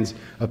demands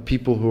of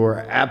people who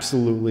are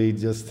absolutely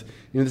just,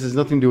 this has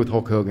nothing to do with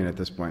Hulk Hogan at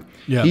this point.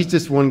 Yeah. He's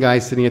just one guy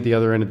sitting at the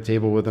other end of the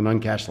table with an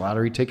uncashed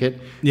lottery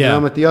ticket, Yeah. and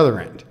I'm at the other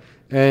end.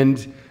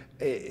 And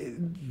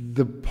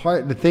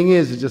the thing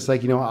is just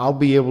like, I'll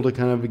be able to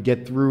kind of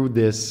get through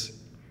this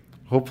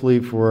hopefully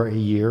for a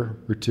year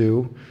or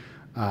two.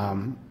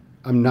 I'm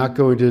not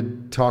going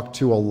to talk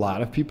to a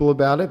lot of people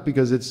about it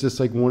because it's just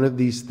like one of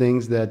these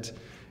things that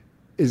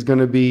is going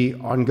to be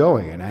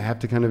ongoing. And I have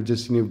to kind of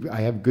just,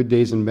 I have good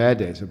days and bad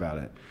days about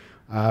it.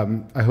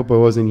 I hope I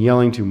wasn't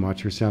yelling too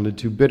much or sounded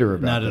too bitter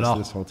about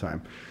this whole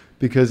time.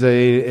 Because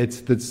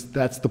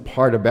that's the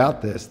part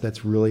about this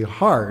that's really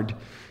hard,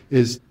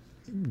 is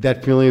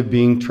that feeling of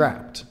being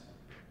trapped.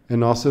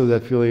 And also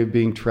that feeling of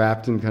being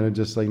trapped and kind of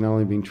just like not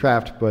only being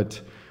trapped,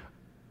 but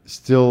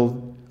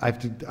still I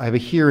have a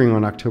hearing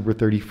on October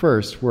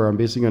 31st where I'm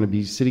basically going to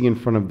be sitting in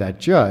front of that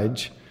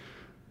judge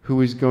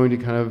who is going to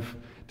kind of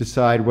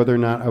decide whether or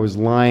not I was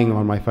lying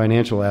on my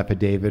financial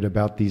affidavit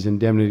about these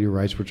indemnity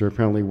rights, which are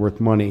apparently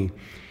worth money,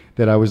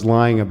 that I was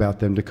lying about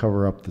them to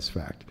cover up this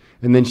fact.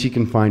 And then she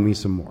can find me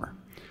some more.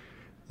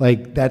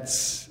 Like,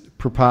 that's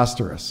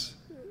preposterous.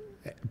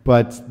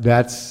 But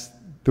that's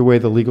the way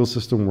the legal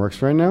system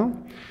works right now.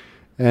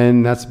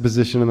 And that's the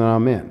position that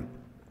I'm in.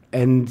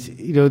 And,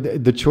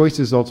 the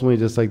choices ultimately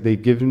just like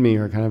they've given me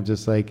are kind of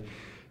just like,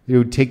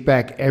 take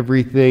back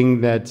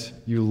everything that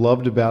you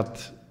loved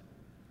about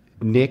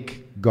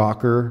Nick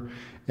Gawker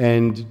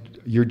and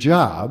your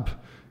job,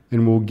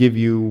 and we'll give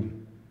you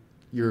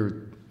your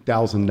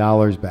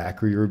 $1,000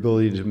 back or your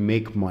ability to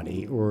make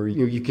money, or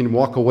you can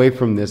walk away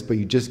from this, but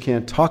you just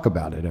can't talk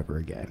about it ever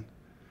again.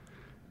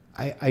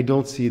 I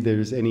don't see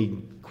there's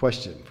any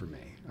question for me.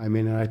 I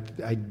mean, I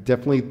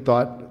definitely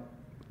thought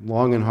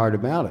long and hard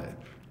about it.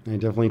 And I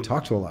definitely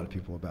talked to a lot of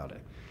people about it.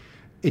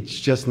 It's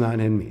just not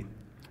in me.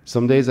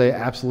 Some days I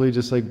absolutely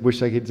just like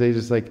wish I could say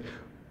just like,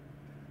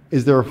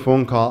 is there a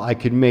phone call I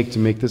could make to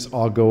make this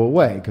all go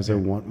away? Because I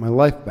want my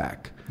life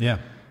back. Yeah.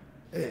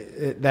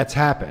 That's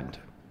happened.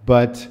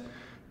 But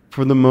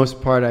for the most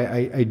part,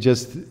 I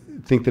just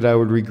think that I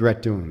would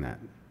regret doing that.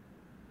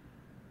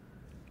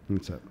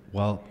 That's it.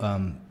 Well,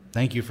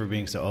 thank you for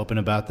being so open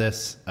about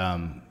this.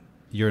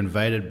 You're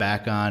invited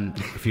back on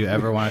if you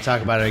ever want to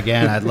talk about it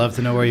again. I'd love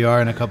to know where you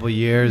are in a couple of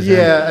years.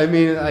 Yeah, I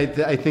mean, I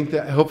think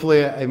that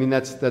hopefully, I mean,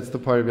 that's the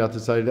part about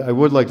this. I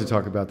would like to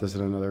talk about this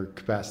in another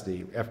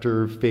capacity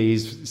after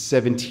phase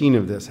 17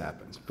 of this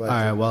happens. But, all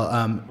right,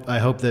 well, I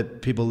hope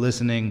that people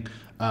listening,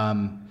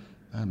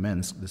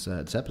 this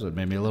episode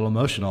made me a little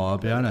emotional, I'll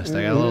be honest.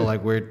 I got a little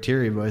weird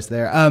teary voice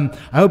there. I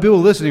hope people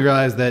listening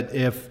realize that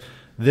if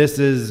this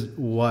is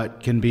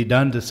what can be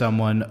done to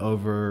someone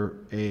over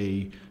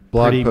a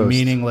pretty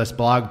meaningless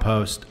blog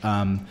post,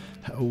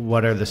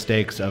 what are the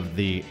stakes of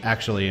the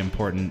actually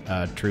important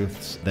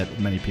truths that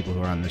many people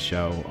who are on this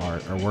show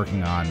are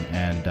working on?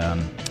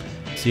 And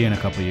see you in a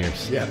couple of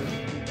years. Yeah.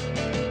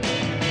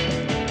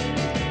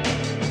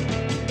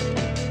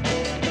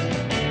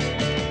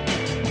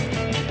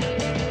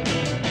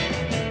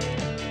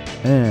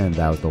 And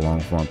that was the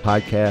Long Form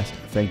Podcast.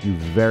 Thank you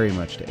very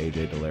much to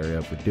AJ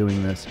Delario for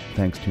doing this.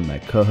 Thanks to my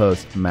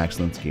co-hosts, Max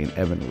Linsky and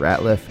Evan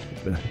Ratliff, who's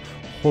been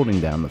holding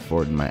down the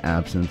fort in my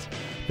absence.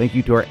 Thank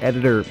you to our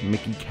editor,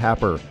 Mickey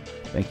Capper.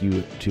 Thank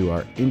you to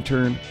our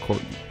intern,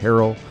 Courtney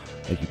Harrell.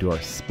 Thank you to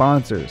our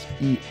sponsors,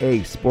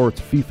 EA Sports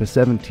FIFA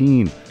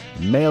 17,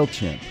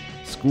 MailChimp,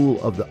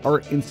 School of the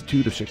Art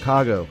Institute of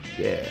Chicago,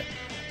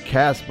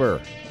 Casper,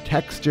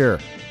 Texture.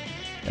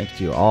 Thanks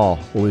to you all.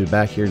 We'll be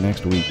back here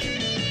next week.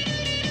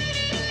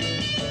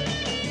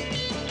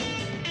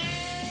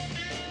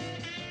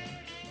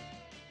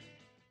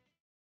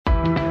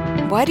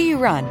 Why do you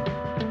run?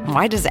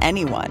 Why does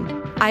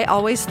anyone? I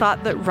always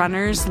thought that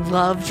runners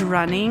loved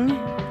running,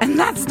 and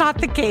that's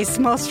not the case.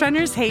 Most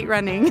runners hate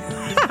running,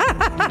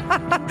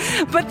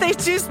 but they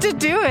choose to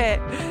do it.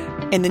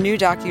 In the new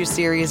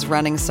docuseries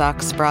Running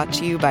Sucks, brought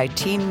to you by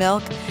Teen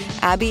Milk,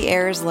 Abby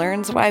Ayers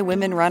learns why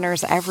women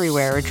runners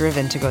everywhere are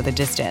driven to go the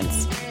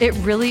distance. It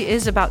really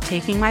is about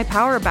taking my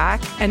power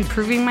back and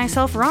proving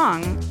myself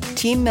wrong.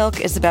 Teen Milk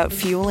is about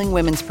fueling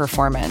women's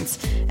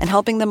performance and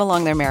helping them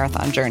along their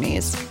marathon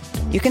journeys.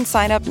 You can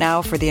sign up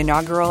now for the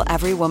inaugural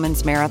Every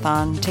Woman's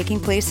Marathon taking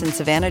place in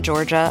Savannah,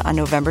 Georgia on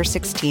November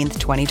 16th,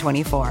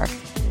 2024.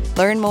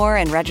 Learn more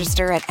and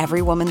register at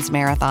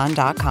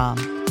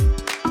everywomansmarathon.com.